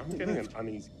 I'm getting an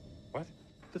uneasy... What?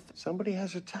 Somebody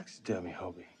has a taxidermy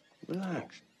hobby.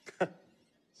 Relax.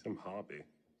 Some hobby.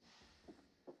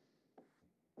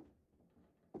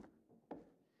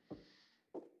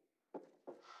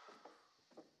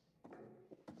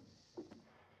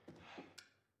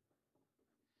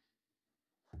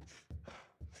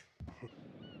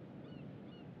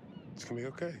 It's gonna be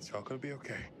okay. It's all gonna be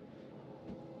okay.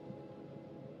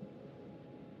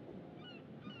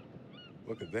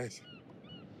 Look at this.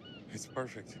 It's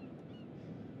perfect.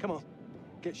 Come on,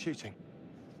 get shooting.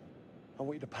 I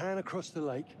want you to pan across the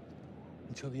lake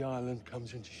until the island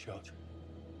comes into shot.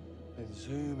 Then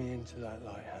zoom into that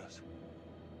lighthouse.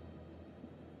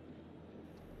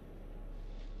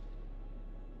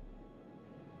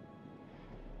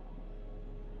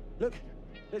 Look,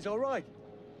 it's all right.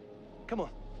 Come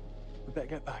on, we better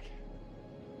get back.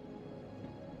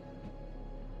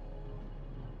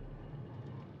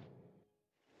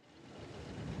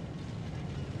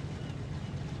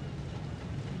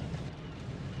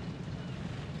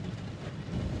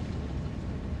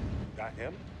 That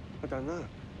him? I don't know.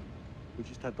 We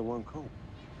just had the one call.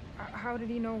 How did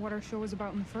he know what our show was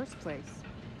about in the first place?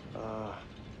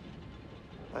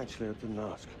 Actually, I didn't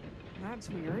ask. That's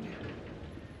weird.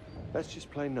 Let's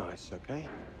just play nice, okay?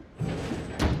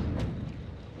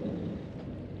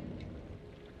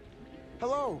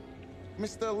 Hello,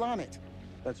 Mr. Lonnet.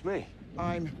 That's me.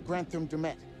 I'm Grantham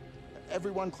Dumet.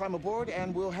 Everyone climb aboard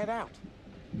and we'll head out.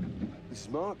 This is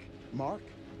Mark. Mark?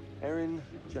 Erin,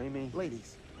 Jamie.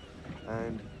 Ladies.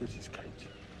 And this is Kate.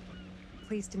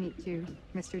 Pleased to meet you,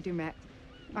 Mr. Dumet.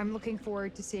 I'm looking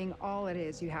forward to seeing all it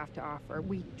is you have to offer.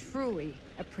 We truly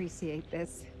appreciate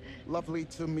this. Lovely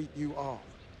to meet you all.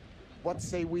 What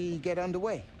say we get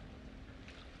underway?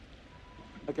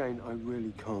 Again, I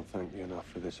really can't thank you enough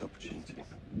for this opportunity.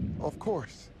 Of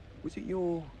course. Was it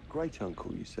your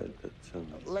great-uncle you said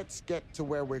that... Let's get to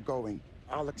where we're going.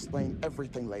 I'll explain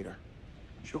everything later.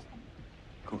 Sure.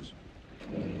 Of course.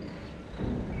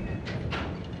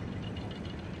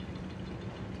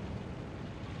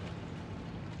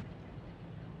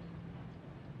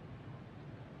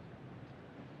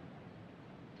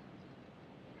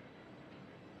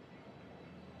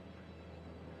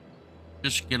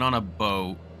 Just get on a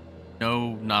boat.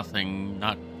 No, nothing.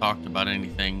 Not talked about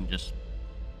anything. Just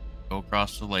go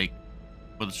across the lake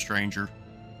with a stranger.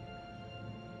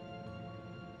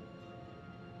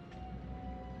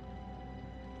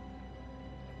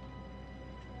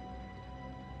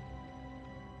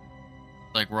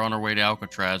 Like we're on our way to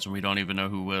Alcatraz and we don't even know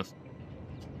who with.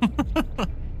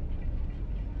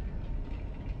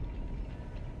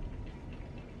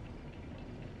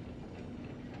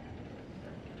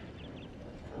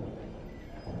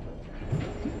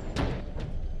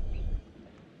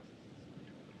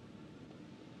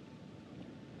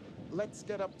 Let's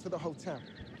get up to the hotel.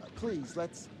 Please,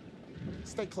 let's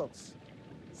stay close.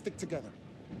 Stick together.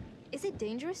 Is it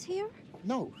dangerous here?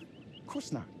 No, of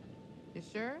course not. You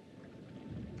sure?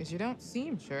 Because you don't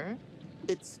seem sure.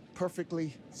 It's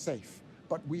perfectly safe,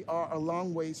 but we are a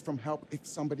long ways from help if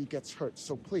somebody gets hurt,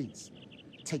 so please,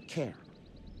 take care.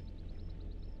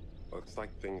 Looks like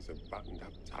things are buttoned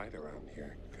up tight around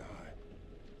here. God.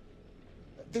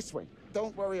 This way.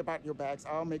 Don't worry about your bags.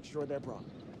 I'll make sure they're brought.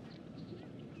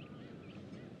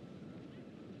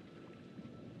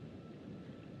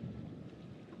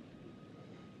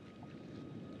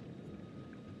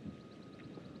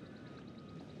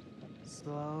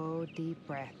 Slow, deep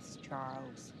breaths,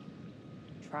 Charles.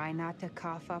 Try not to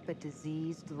cough up a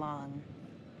diseased lung.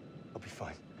 I'll be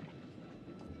fine.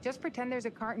 Just pretend there's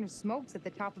a carton of smokes at the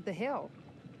top of the hill.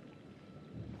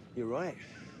 You're right.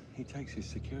 He takes his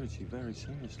security very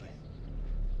seriously.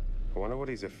 I wonder what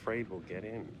he's afraid will get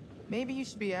in. Maybe you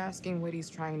should be asking what he's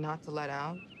trying not to let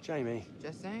out. Jamie.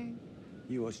 Just saying.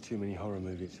 You watch too many horror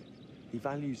movies. He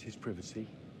values his privacy.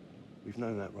 We've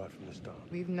known that right from the start.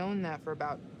 We've known that for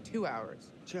about 2 hours.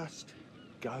 Just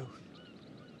go.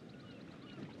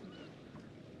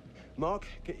 Mark,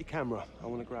 get your camera. I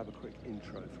want to grab a quick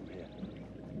intro from here.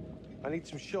 I need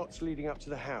some shots leading up to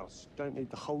the house. Don't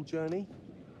need the whole journey.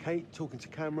 Kate, talking to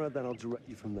camera, then I'll direct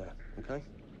you from there, okay?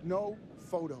 No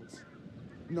photos.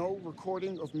 No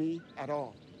recording of me at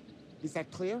all. Is that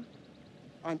clear?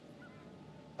 I'm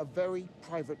a very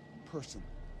private person.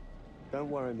 Don't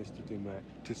worry, Mr. Dumet.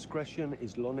 Discretion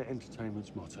is Lonnet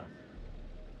Entertainment's motto.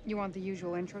 You want the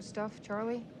usual intro stuff,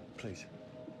 Charlie? Please.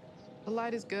 The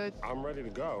light is good. I'm ready to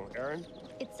go. Erin?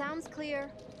 It sounds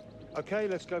clear. Okay,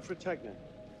 let's go for a take then.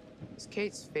 Is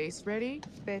Kate's face ready?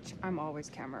 Bitch, I'm always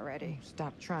camera ready.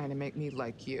 Stop trying to make me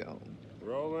like you.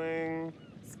 Rolling.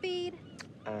 Speed.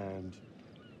 And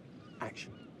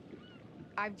action.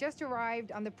 I've just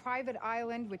arrived on the private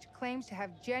island which claims to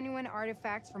have genuine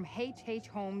artifacts from H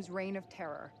Holmes' reign of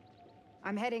terror.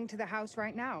 I'm heading to the house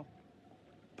right now.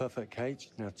 Perfect,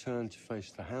 Kate. Now turn to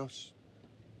face the house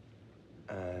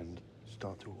and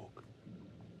start to walk.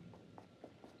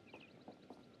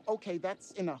 Okay,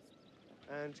 that's enough.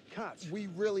 And cut. We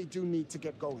really do need to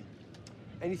get going.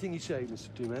 Anything you say,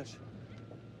 Mr. Dumet.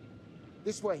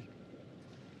 This way.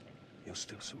 You'll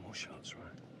steal some more shots,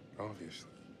 right? Obviously.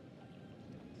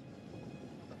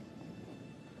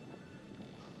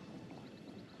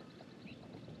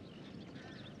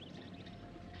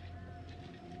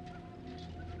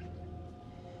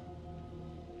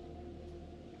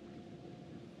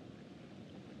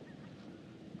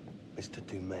 Mr.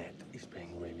 Dumet is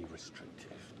being really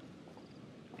restrictive.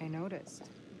 I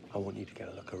noticed. I want you to get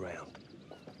a look around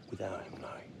without him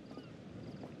knowing.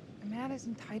 A man is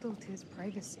entitled to his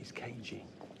privacy. He's cagey.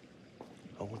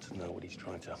 I want to know what he's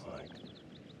trying to hide.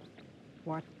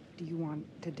 What do you want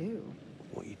to do?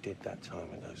 What you did that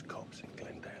time with those cops in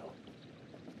Glendale.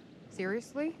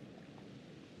 Seriously?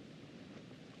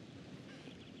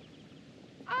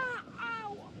 Ah!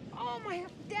 Ow! Oh my...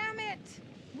 Damn it!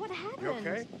 What happened? You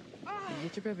okay? You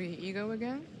hit your baby ego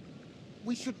again?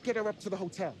 We should get her up to the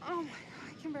hotel. Oh my God,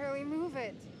 I can barely move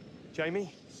it.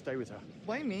 Jamie, stay with her.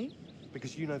 Why me?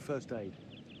 Because you know first aid.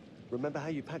 Remember how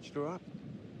you patched her up?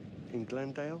 In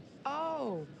Glendale?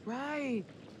 Oh, right.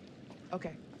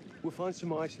 Okay. We'll find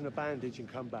some ice and a bandage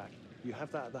and come back. You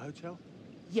have that at the hotel?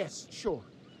 Yes, sure.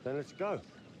 Then let's go.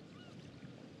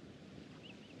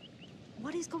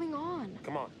 What is going on?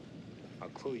 Come on. I'll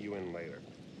clue you in later.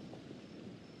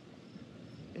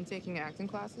 Been taking acting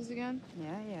classes again?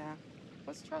 Yeah.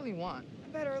 What's Charlie want? A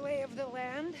better lay of the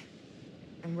land.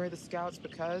 And we're the scouts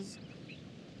because?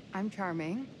 I'm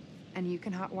charming, and you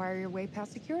can hotwire your way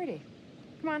past security.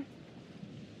 Come on.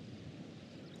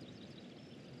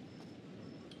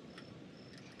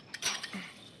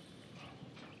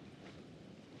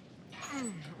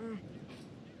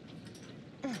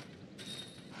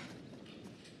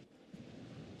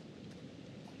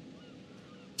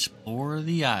 Explore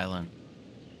the island.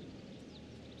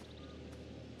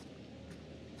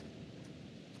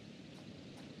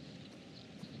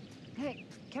 Hey,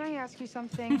 can I ask you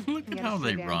something? Look at how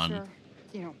they run. Answer?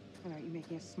 You know, without you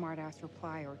making a smart-ass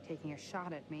reply or taking a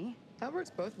shot at me. That works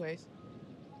both ways.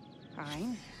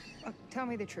 Fine. Look, tell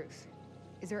me the truth.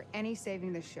 Is there any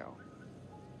saving this show?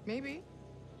 Maybe.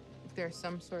 If there's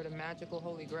some sort of magical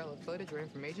holy grail of footage or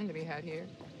information to be had here.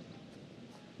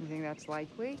 You think that's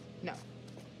likely? No.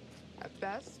 At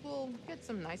best, we'll get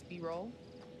some nice B-roll.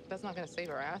 That's not gonna save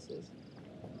our asses.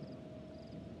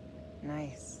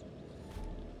 Nice.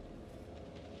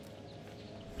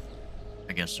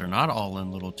 I guess they're not all in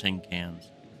little tin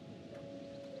cans.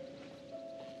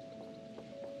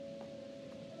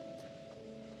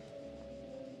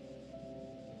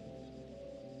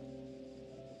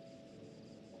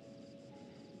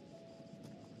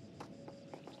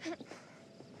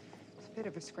 It's a bit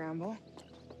of a scramble.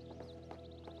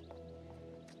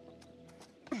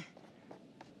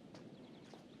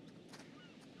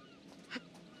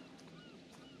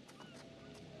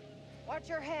 Watch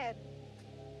your head.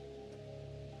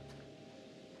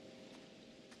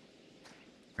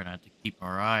 We're gonna have to keep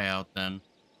our eye out then.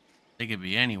 They could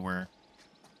be anywhere.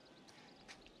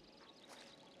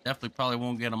 Definitely probably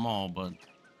won't get them all, but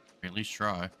at least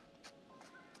try.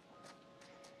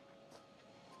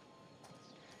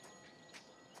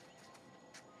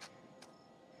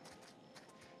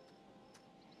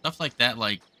 Stuff like that,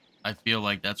 like, I feel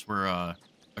like that's where a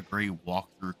great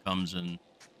walkthrough comes in,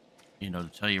 you know, to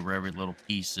tell you where every little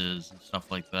piece is and stuff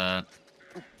like that.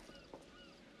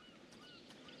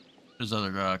 There's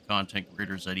other content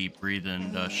creators that eat, breathe,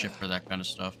 and shit for that kind of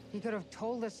stuff. He could have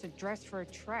told us to dress for a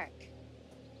trek.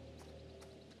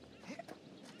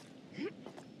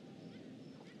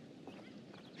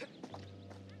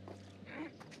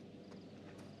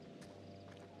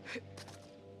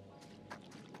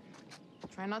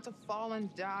 Try not to fall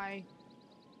and die.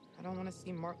 I don't want to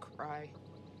see Mark cry.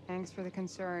 Thanks for the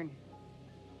concern.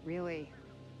 Really.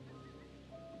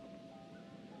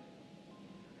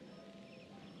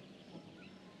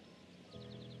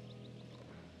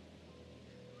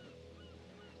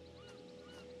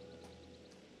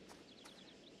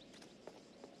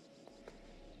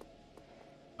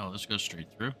 Oh, let's go straight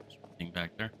through. There's anything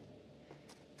back there.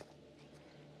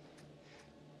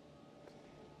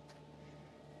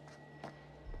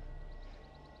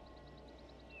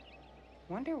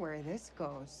 Wonder where this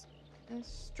goes. It's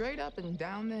straight up and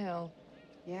down the hill.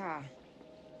 Yeah.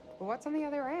 But what's on the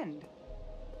other end?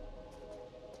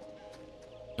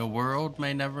 The world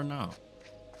may never know.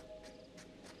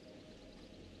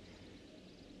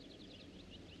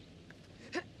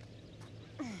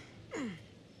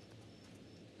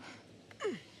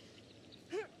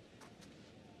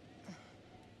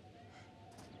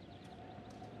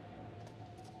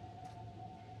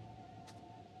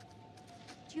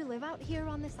 Do you live out here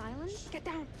on this island? Get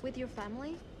down! With your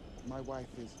family? My wife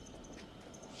is...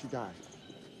 she died.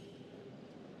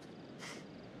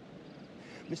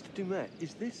 Mr. Dumet,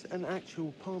 is this an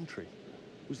actual palm tree?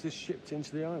 Was this shipped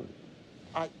into the island?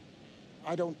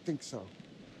 I don't think so.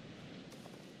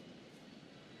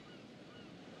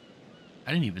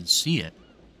 I didn't even see it.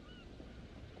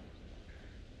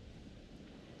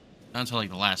 Not until like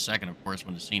the last second, of course,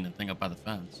 when the seen the thing up by the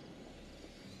fence.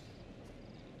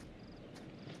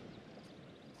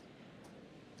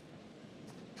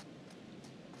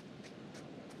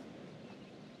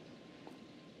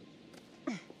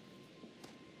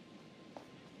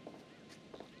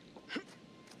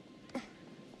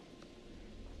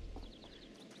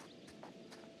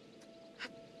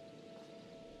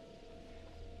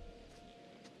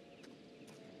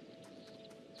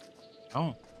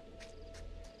 Oh.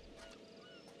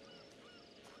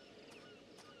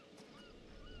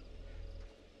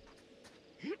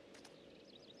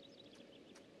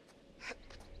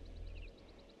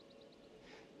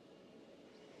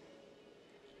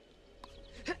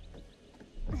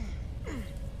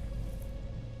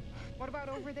 What about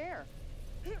over there?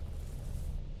 If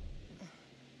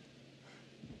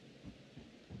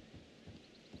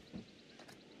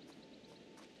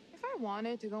I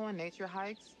wanted to go on nature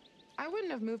hikes, I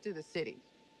wouldn't have moved to the city.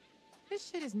 This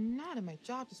shit is not in my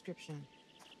job description.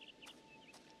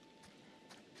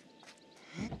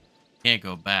 Can't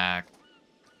go back.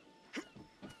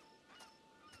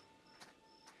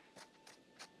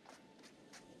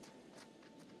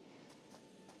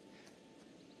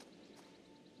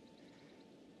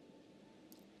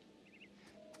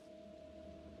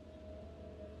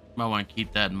 Might want to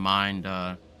keep that in mind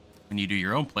when you do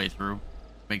your own playthrough.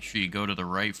 Make sure you go to the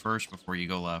right first before you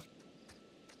go left.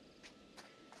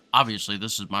 Obviously,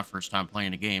 this is my first time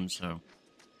playing a game, so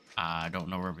I don't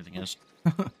know where everything is.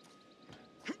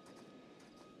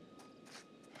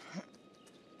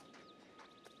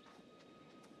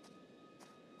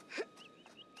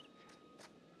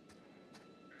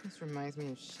 This reminds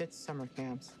me of shit summer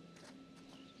camps.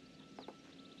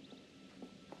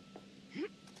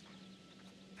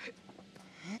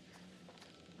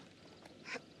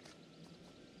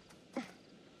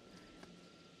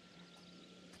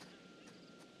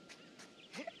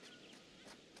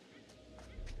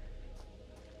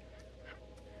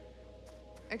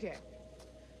 Okay,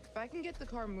 if I can get the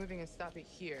car moving and stop it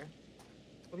here,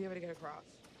 we'll be able to get across.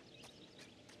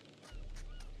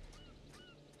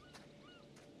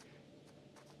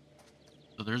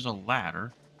 So there's a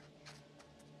ladder.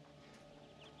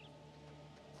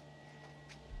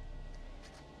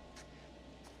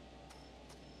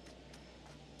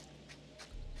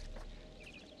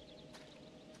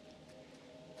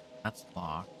 That's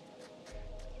locked.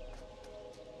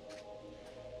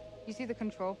 You see the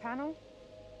control panel?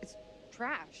 It's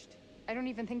trashed. I don't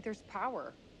even think there's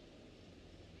power.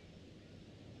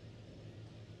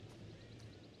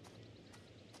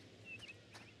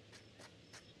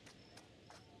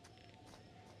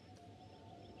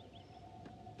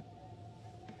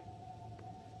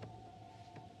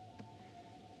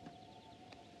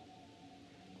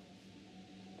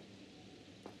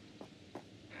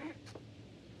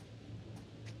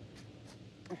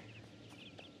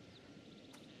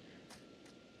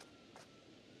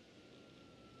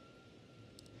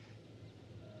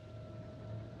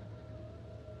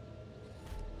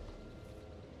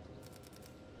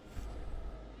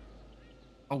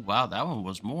 Oh, wow, that one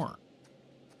was more.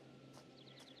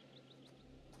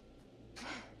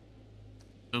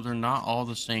 So they're not all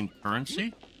the same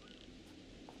currency?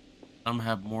 Some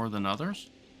have more than others?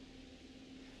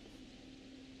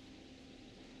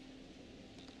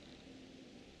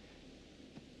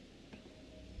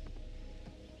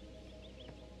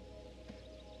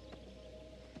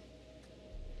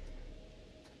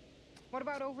 What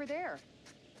about over there?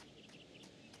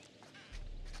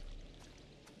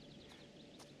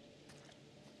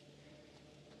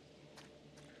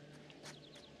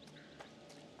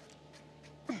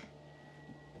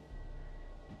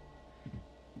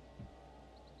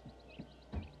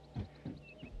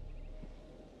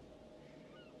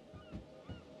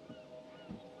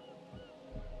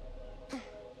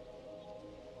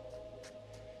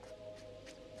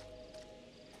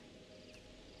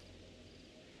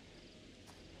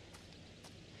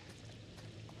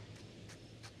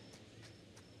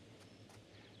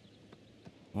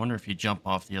 I wonder if you jump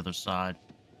off the other side.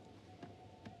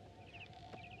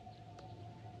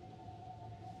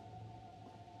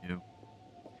 You.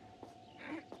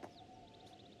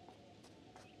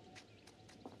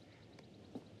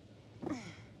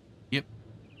 Yep.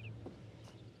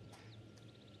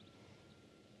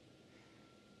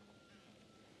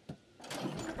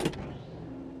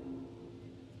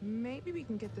 Maybe we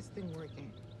can get this thing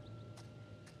working.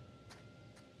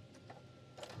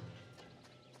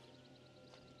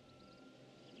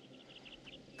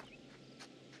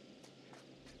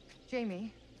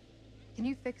 Jamie, can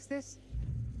you fix this?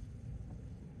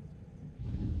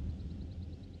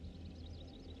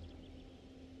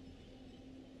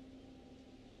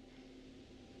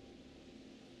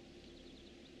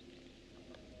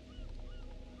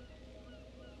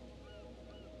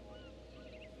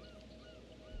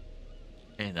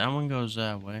 Okay, that one goes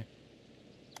that way.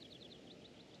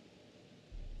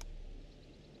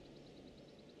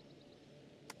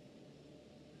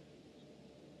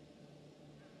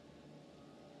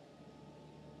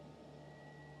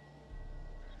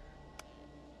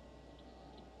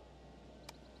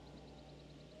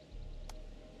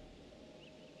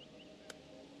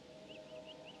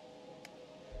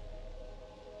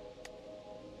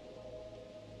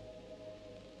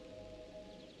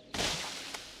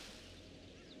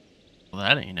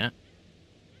 that ain't it.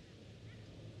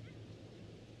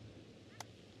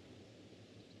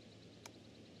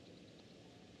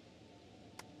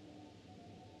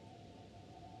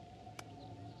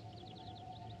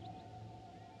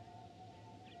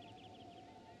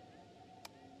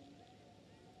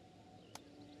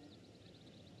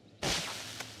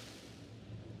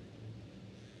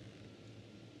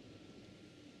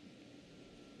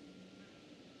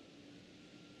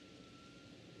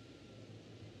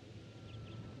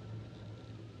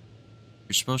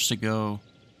 You're supposed to go...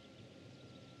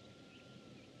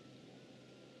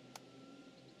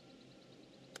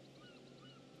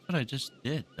 That's what I just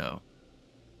did, though.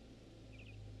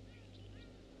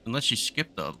 Unless you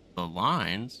skip the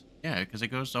lines. Yeah, because it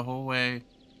goes the whole way.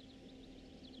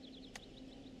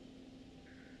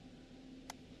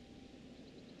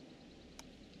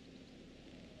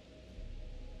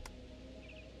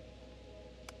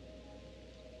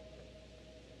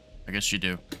 I guess you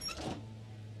do.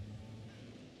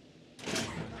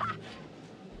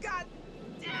 God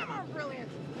damn, I'm brilliant.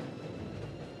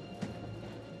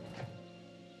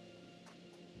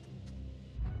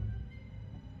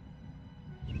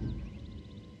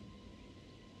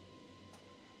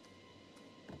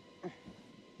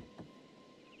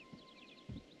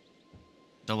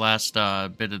 The last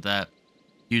bit of that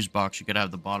fuse box, you could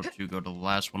have the bottom two go to the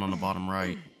last one on the bottom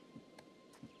right.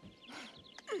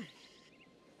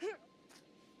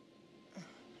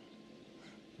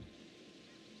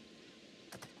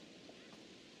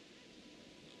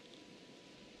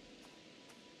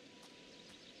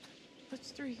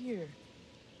 What's through here?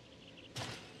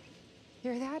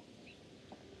 Hear that?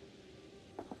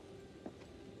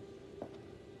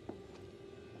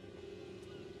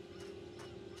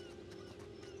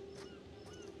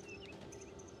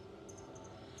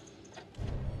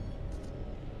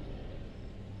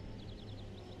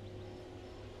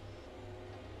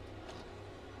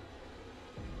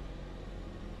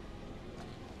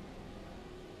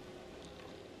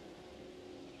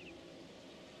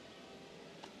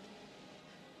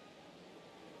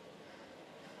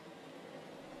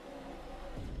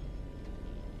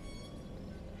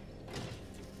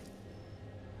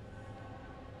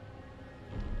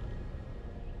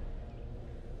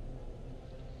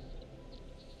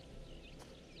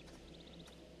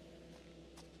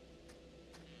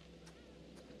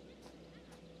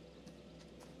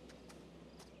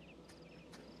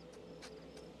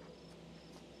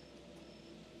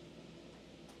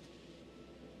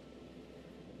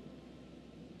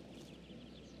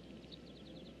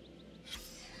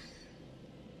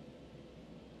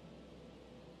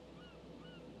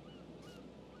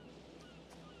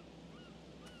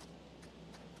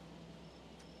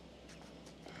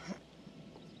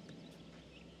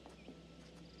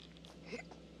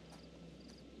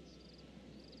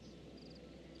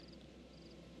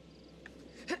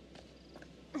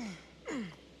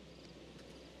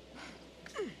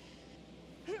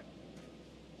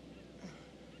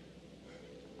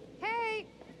 Hey!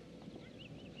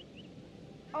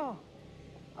 Oh,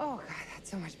 God, that's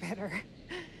so much better.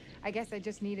 I guess I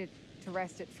just needed to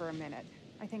rest it for a minute.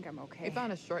 I think I'm okay. We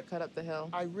found a shortcut up the hill.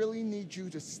 I really need you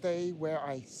to stay where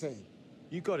I say.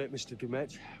 You got it, Mr.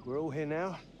 Dumet. We're all here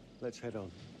now. Let's head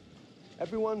on.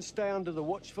 Everyone stay under the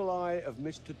watchful eye of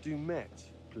Mr. Dumet,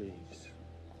 please.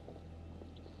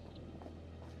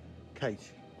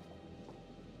 Kate.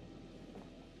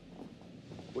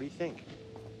 What do you think?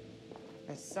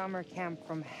 A summer camp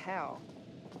from hell.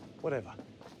 Whatever.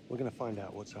 We're gonna find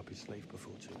out what's up his sleeve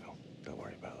before too long. Don't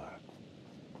worry about that.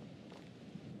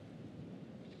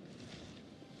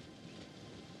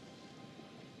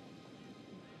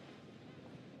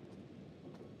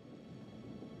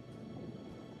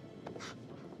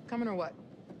 Coming or what?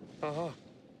 Uh-huh.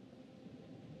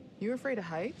 You afraid of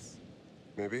heights?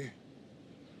 Maybe.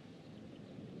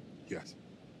 Yes.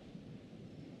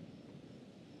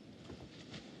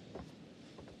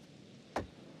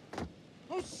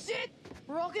 Oh shit!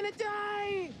 We're all gonna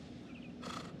die!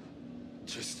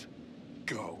 Just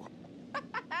go.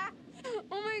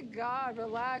 Oh my god,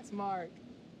 relax, Mark.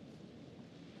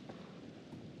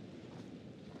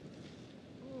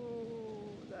 Ooh,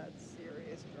 that's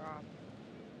serious drop.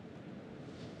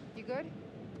 You good?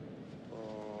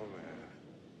 Oh, man.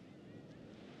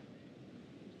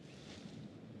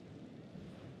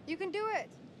 You can do it!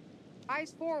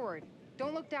 Eyes forward.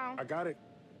 Don't look down. I got it.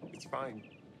 It's fine.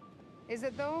 Is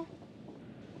it though?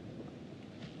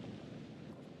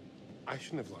 I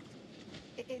shouldn't have looked.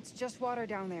 It's just water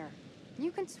down there.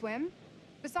 You can swim.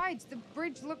 Besides, the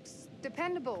bridge looks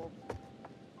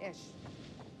dependable-ish.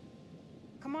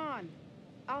 Come on.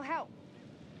 I'll help.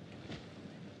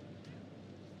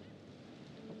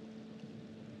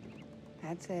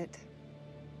 That's it.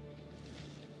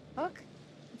 Look,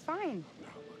 it's fine. I'm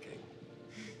not looking.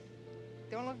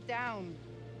 Don't look down.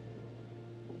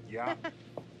 Yeah.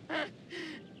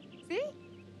 See?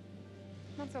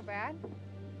 Not so bad.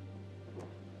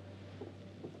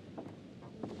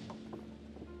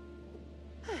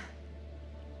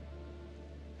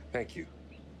 Thank you.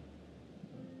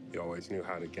 You always knew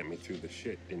how to get me through the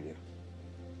shit, didn't you?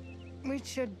 We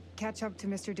should catch up to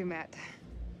Mr. Dumet.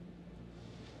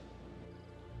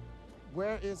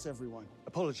 Where is everyone?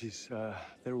 Apologies,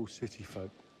 they're all city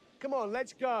folk. Come on,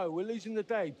 let's go. We're losing the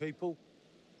day, people.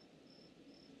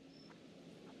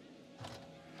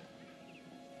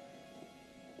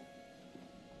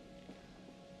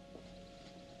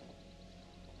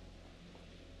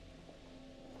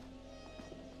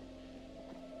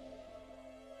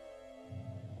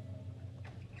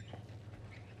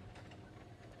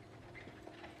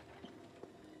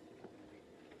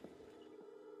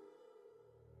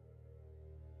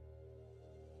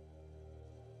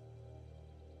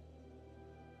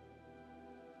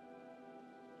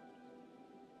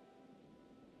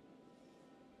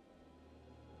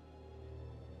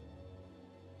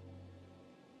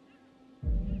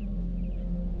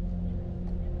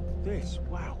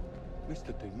 Wow.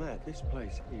 Mr. Dumet, this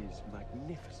place is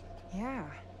magnificent. Yeah.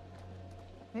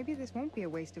 Maybe this won't be a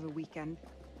waste of a weekend.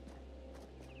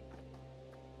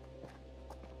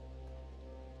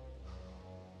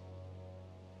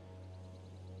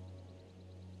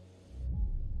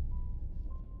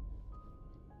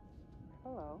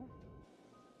 Hello.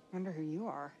 Wonder who you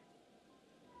are.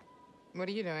 What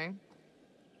are you doing?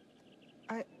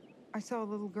 I saw a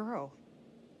little girl.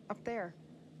 Up there.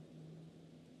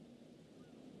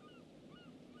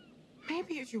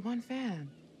 Maybe it's your one fan.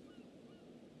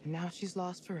 And now she's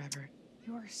lost forever.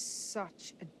 You are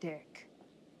such a dick.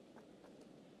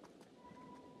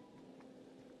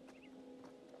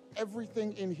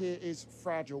 Everything in here is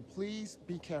fragile. Please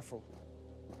be careful.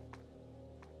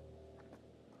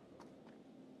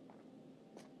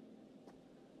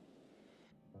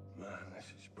 Man, this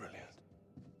is brilliant.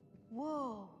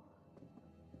 Whoa.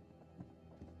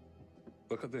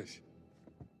 Look at this.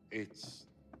 It's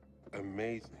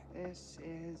amazing. This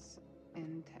is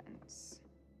intense.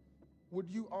 Would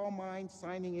you all mind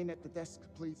signing in at the desk,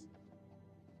 please?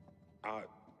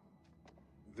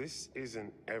 This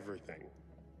isn't everything.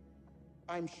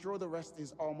 I'm sure the rest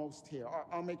is almost here.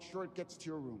 I'll make sure it gets to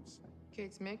your rooms.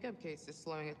 Kate's makeup case is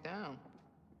slowing it down.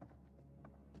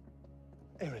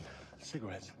 Erin,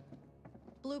 cigarettes.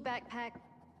 Blue backpack.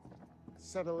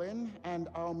 Settle in, and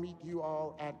I'll meet you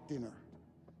all at dinner.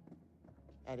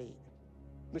 At 8.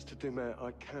 Mr. Dumet,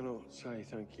 I cannot say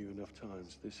thank you enough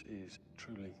times. This is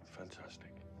truly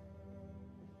fantastic.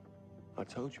 I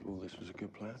told you all this was a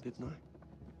good plan, didn't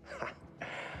I?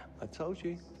 I told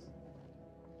you.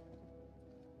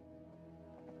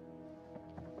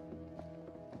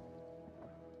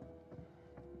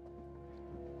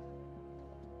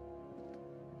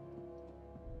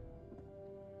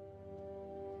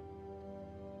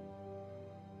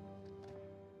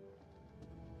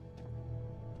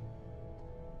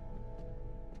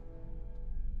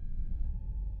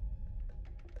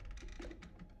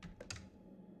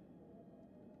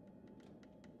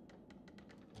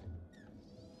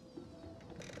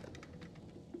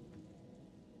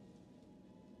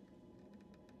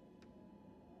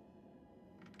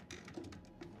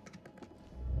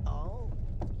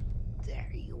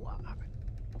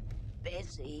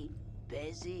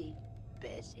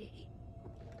 Busy.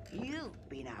 You've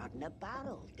been out and about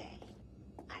all day,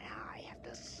 and I have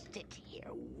to sit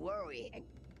here worrying.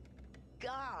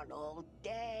 Gone all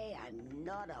day and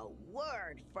not a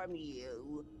word from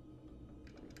you.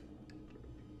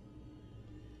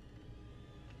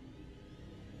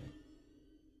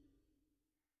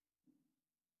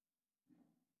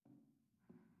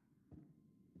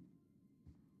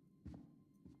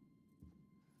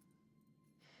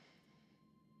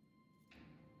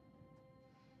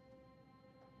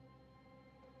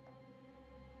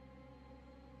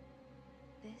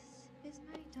 This is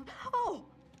my dog. Oh!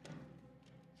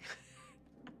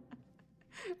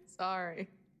 Sorry.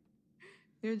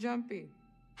 You're jumpy.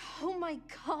 Oh my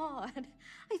god.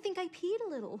 I think I peed a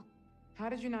little. How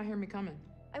did you not hear me coming?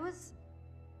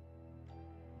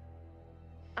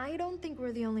 I don't think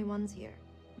we're the only ones here.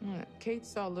 Kate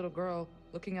saw a little girl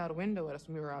looking out a window at us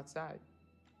when we were outside.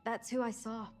 That's who I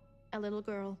saw. A little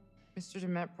girl. Mr.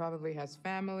 Dumet probably has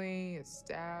family, his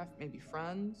staff, maybe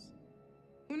friends.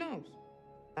 Who knows?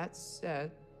 That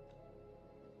said,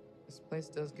 this place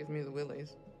does give me the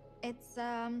willies. It's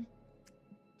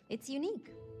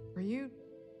unique. Were you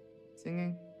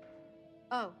singing?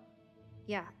 Oh,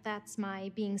 Yeah, that's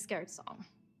my being scared song.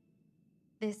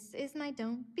 This is my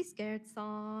don't be scared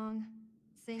song.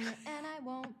 Sing it and I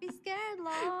won't be scared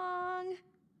long.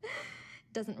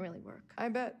 Doesn't really work. I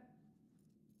bet.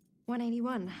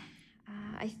 181.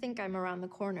 I think I'm around the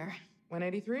corner.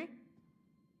 183?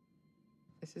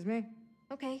 This is me.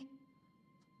 Okay.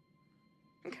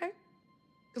 Okay.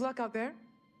 Good luck out there.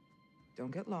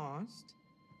 Don't get lost.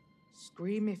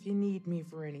 Scream if you need me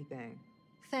for anything.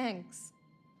 Thanks.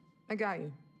 I got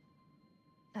you.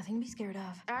 Nothing to be scared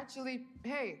of. Actually,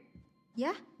 hey.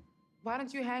 Yeah? Why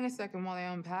don't you hang a second while I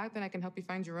unpack, then I can help you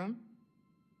find your room?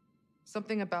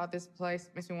 Something about this place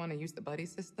makes me want to use the buddy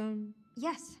system.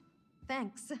 Yes.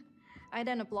 Thanks. I'd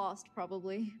end up lost,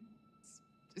 probably.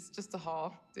 It's just a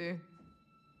hall, dude.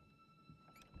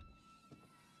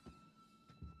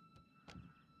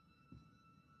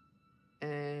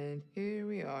 And here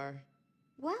we are.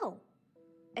 Well,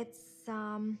 it's,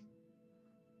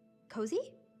 cozy?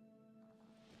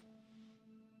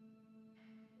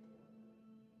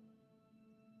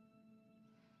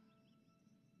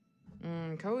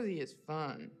 Cozy is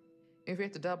fun. If we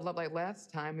have to double up like last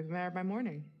time, we'd be married by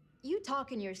morning. You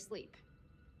talk in your sleep.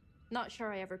 Not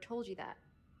sure I ever told you that.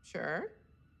 Sure.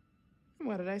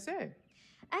 What did I say?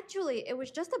 Actually, it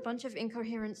was just a bunch of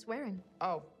incoherent swearing.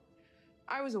 Oh,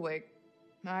 I was awake.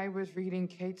 I was reading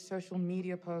Kate's social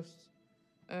media posts.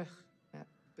 Ugh, that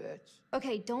bitch.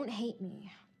 Okay, don't hate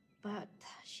me, but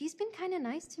she's been kind of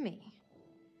nice to me.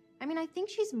 I mean, I think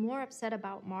she's more upset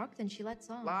about Mark than she lets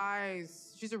on.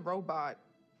 Lies. She's a robot.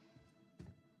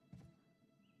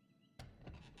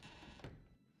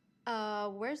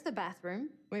 Where's the bathroom?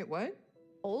 Wait, what?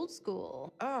 Old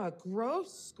school.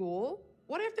 Gross school?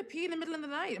 What if I have to pee in the middle of the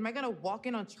night? Am I gonna walk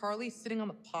in on Charlie sitting on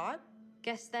the pot?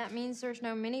 Guess that means there's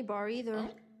no minibar either.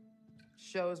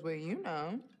 Shows what you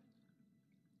know.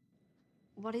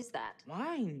 What is that?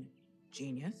 Wine.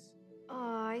 Genius.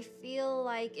 I feel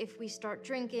like if we start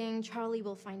drinking, Charlie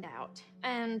will find out.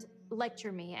 And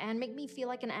lecture me and make me feel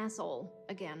like an asshole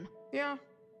again. Yeah,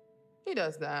 he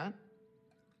does that.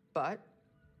 But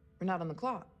we're not on the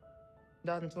clock.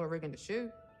 Not until we're rigging to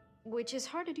shoot. Which is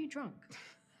hard to do drunk.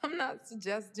 I'm not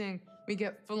suggesting we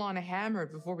get full-on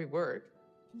hammered before we work.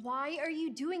 Why are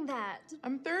you doing that?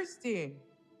 I'm thirsty.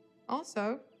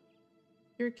 Also,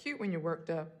 you're cute when you're worked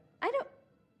up. I don't...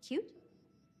 Cute?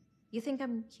 You think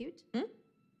I'm cute?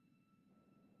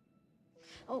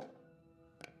 Oh.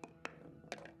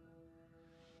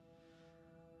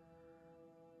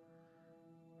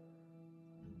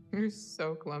 You're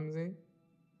so clumsy.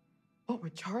 What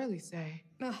would Charlie say?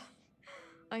 Ugh,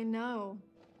 I know.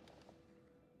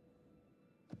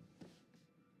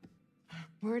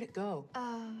 Where'd it go?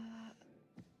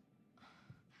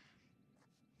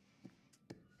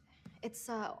 It's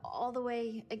all the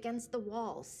way against the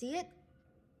wall. See it?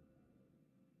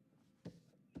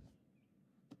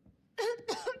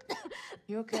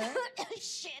 You okay?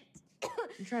 Shit.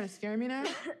 You trying to scare me now?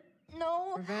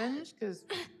 No. Revenge? 'Cause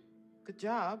good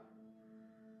job.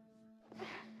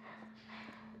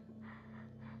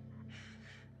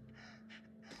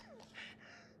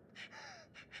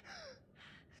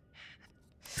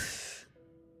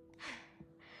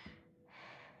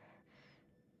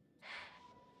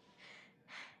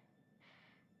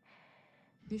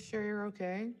 You sure you're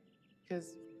okay?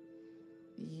 'Cause,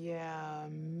 yeah,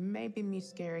 maybe me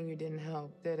scaring you didn't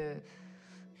help, did it?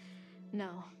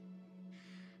 No.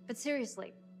 But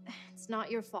seriously, it's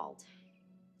not your fault.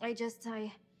 I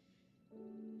try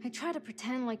to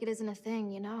pretend like it isn't a thing,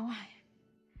 you know?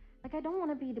 Like, I don't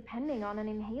want to be depending on an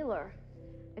inhaler.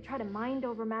 I try to mind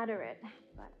over matter it,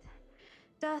 but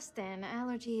dust and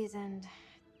allergies and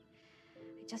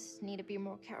I just need to be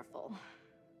more careful.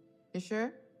 You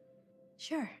sure?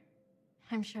 Sure.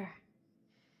 I'm sure.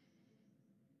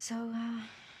 So,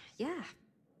 yeah.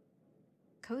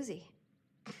 Cozy.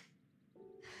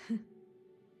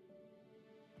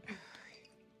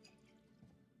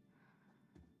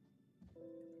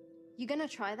 You gonna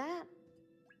try that?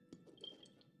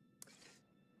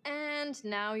 And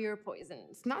now you're poisoned.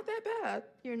 It's not that bad.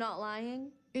 You're not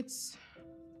lying? It's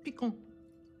piquant.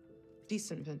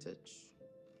 Decent vintage.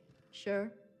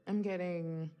 Sure. I'm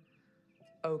getting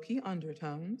oaky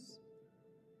undertones,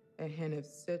 a hint of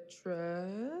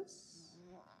citrus.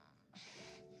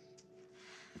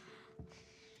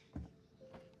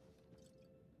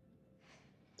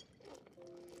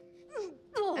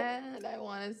 And I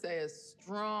want to say a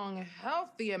strong,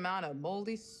 healthy amount of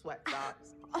moldy sweat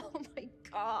dots. Oh my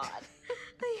god.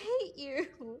 I hate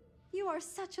you. You are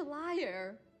such a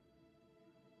liar.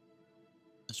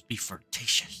 Let's be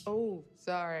flirtatious. Oh,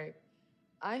 sorry.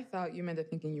 I thought you meant the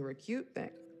thinking you were cute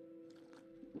thing.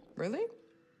 Really?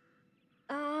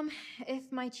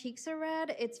 If my cheeks are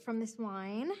red, it's from this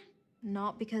wine,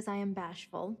 not because I am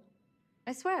bashful.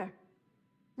 I swear.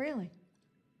 Really.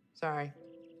 Sorry.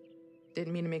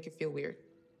 Didn't mean to make you feel weird.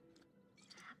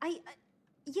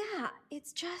 Yeah,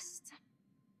 it's just...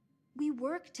 We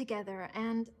work together,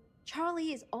 and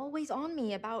Charlie is always on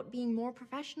me about being more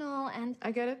professional, and...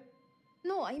 I get it.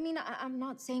 No, I mean, I'm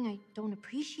not saying I don't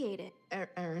appreciate it.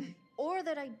 Erin. Or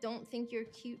that I don't think you're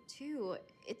cute, too.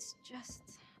 It's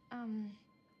just,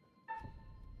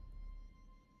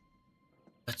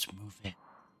 Let's move it.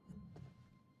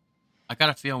 I got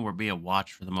a feeling we're being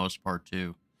watched for the most part,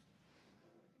 too.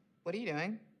 What are you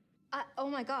doing? Oh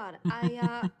my god,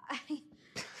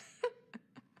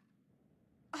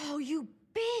 Oh, you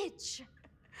bitch!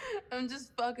 I'm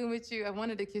just fucking with you. I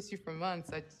wanted to kiss you for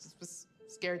months. I just was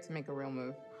scared to make a real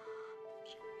move.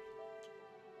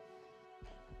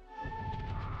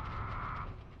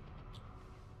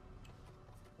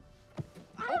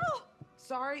 Oh,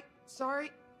 sorry.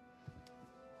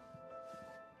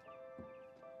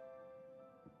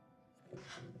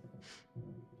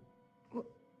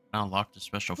 I unlocked a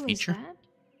special Who feature. Is that?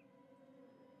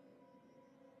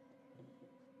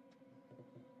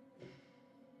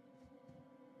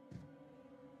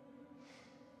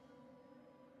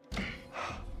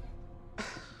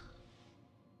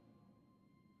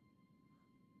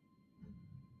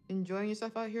 Enjoying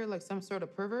yourself out here like some sort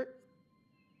of pervert?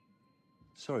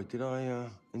 Sorry, did I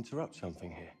interrupt something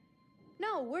here?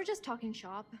 No, we're just talking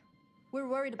shop. We're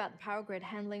worried about the power grid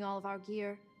handling all of our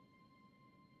gear.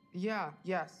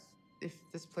 Yes. If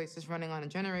this place is running on a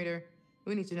generator,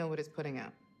 we need to know what it's putting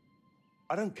out.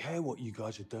 I don't care what you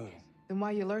guys are doing. Then why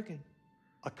are you lurking?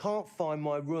 I can't find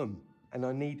my room, and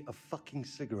I need a fucking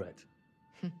cigarette.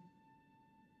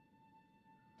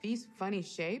 These funny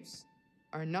shapes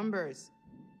are numbers.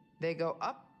 They go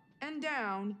up and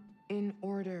down in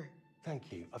order.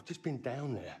 Thank you. I've just been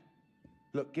down there.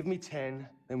 Look, give me 10,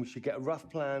 then we should get a rough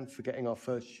plan for getting our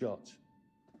first shot.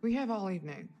 We have all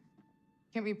evening.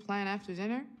 Can't we plan after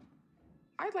dinner?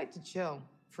 I'd like to chill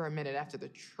for a minute after the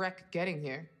trek getting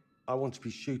here. I want to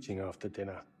be shooting after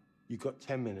dinner. You've got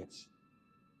 10 minutes.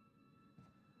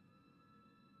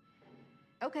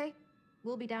 Okay,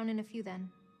 we'll be down in a few then.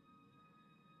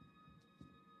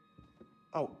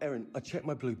 Oh, Erin, I checked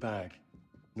my blue bag.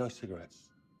 No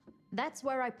cigarettes. That's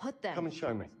where I put them. Come and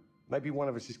show me. Maybe one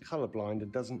of us is colorblind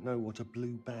and doesn't know what a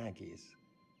blue bag is.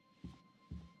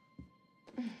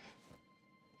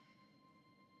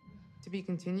 To be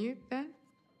continued, then?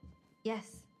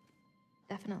 Yes,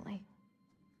 definitely.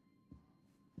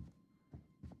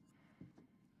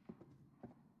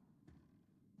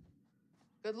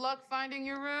 Good luck finding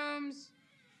your rooms.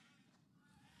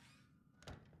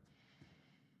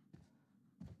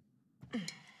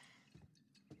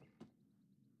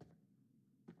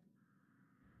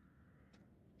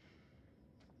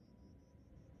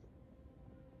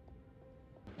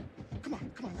 Come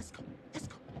on, let's go.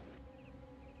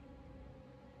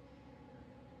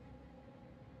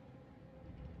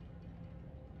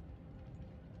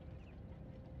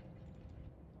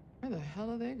 Where the hell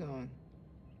are they going?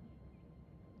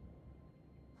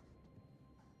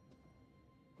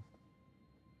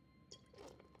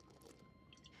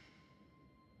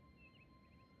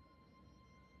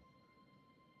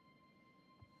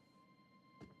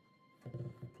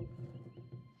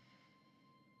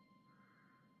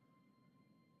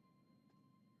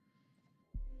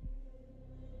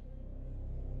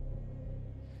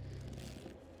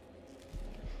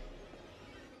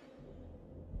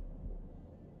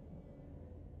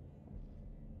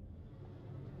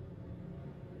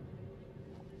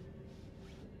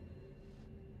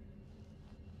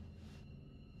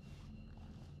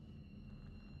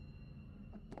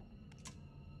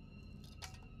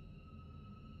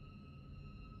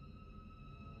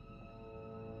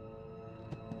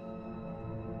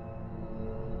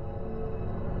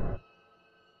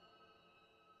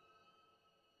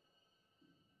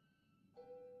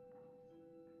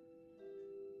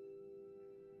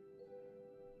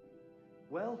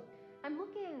 Well? I'm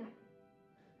looking.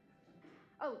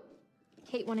 Oh,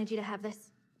 Kate wanted you to have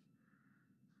this.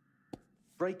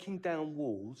 Breaking down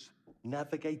walls,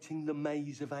 navigating the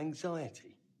maze of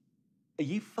anxiety. Are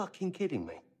you fucking kidding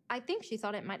me? I think she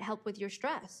thought it might help with your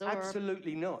stress, or...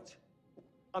 Absolutely not.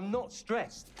 I'm not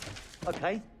stressed,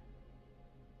 okay?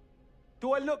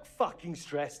 Do I look fucking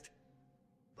stressed?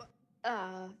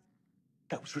 That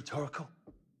was rhetorical.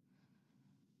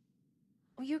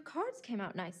 Well, your cards came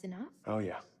out nice enough. Oh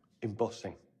yeah,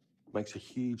 embossing. Makes a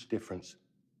huge difference.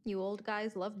 You old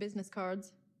guys love business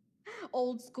cards.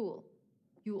 Old school.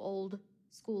 You old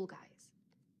school guys.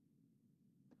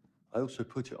 I also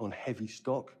put it on heavy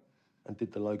stock and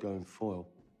did the logo in foil.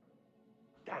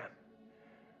 Damn.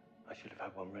 I should have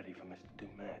had one ready for Mr.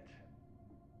 Dumet.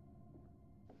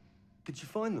 Did you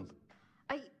find them?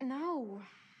 No.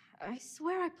 I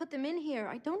swear I put them in here.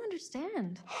 I don't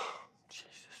understand.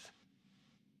 Jesus.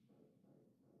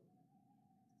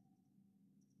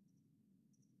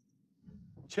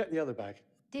 Check the other bag.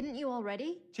 Didn't you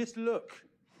already? Just look.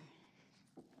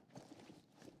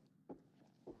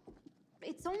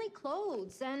 It's only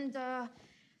clothes and,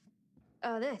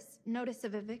 this. Notice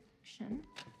of eviction.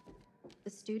 The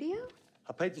studio?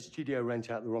 I paid the studio rent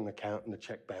out the wrong account and the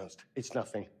check bounced. It's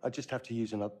nothing. I just have to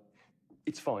use another.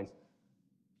 It's fine.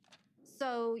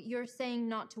 So you're saying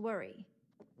not to worry?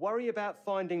 Worry about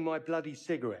finding my bloody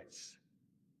cigarettes.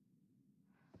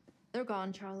 They're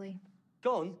gone, Charlie.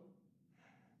 Gone?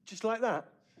 Just like that?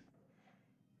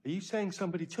 Are you saying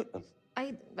somebody took them?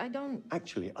 I don't...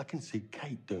 Actually, I can see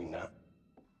Kate doing that.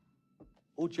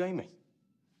 Or Jamie.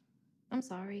 I'm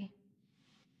sorry.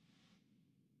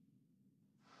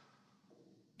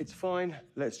 It's fine.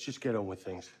 Let's just get on with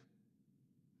things.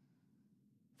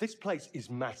 This place is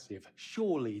massive.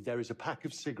 Surely there is a pack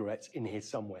of cigarettes in here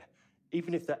somewhere,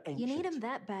 even if they're ancient. You need them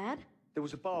that bad? There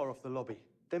was a bar off the lobby.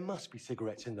 There must be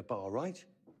cigarettes in the bar, right?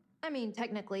 I mean,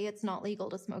 technically, it's not legal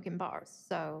to smoke in bars,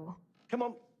 so... Come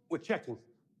on, we're checking.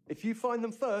 If you find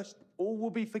them first, all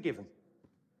will be forgiven.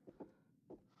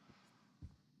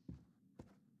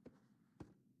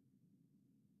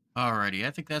 Alrighty,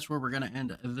 I think that's where we're going to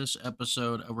end this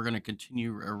episode. We're going to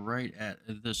continue right at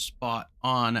this spot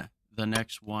on the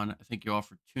next one. I thank you all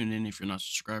for tuning in. If you're not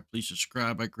subscribed, please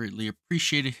subscribe. I greatly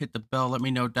appreciate it. Hit the bell. Let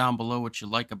me know down below what you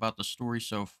like about the story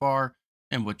so far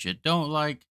and what you don't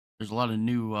like. There's a lot of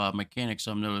new mechanics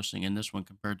I'm noticing in this one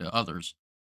compared to others.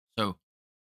 So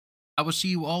I will see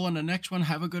you all on the next one.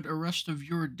 Have a good rest of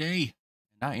your day.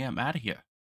 And I am out of here.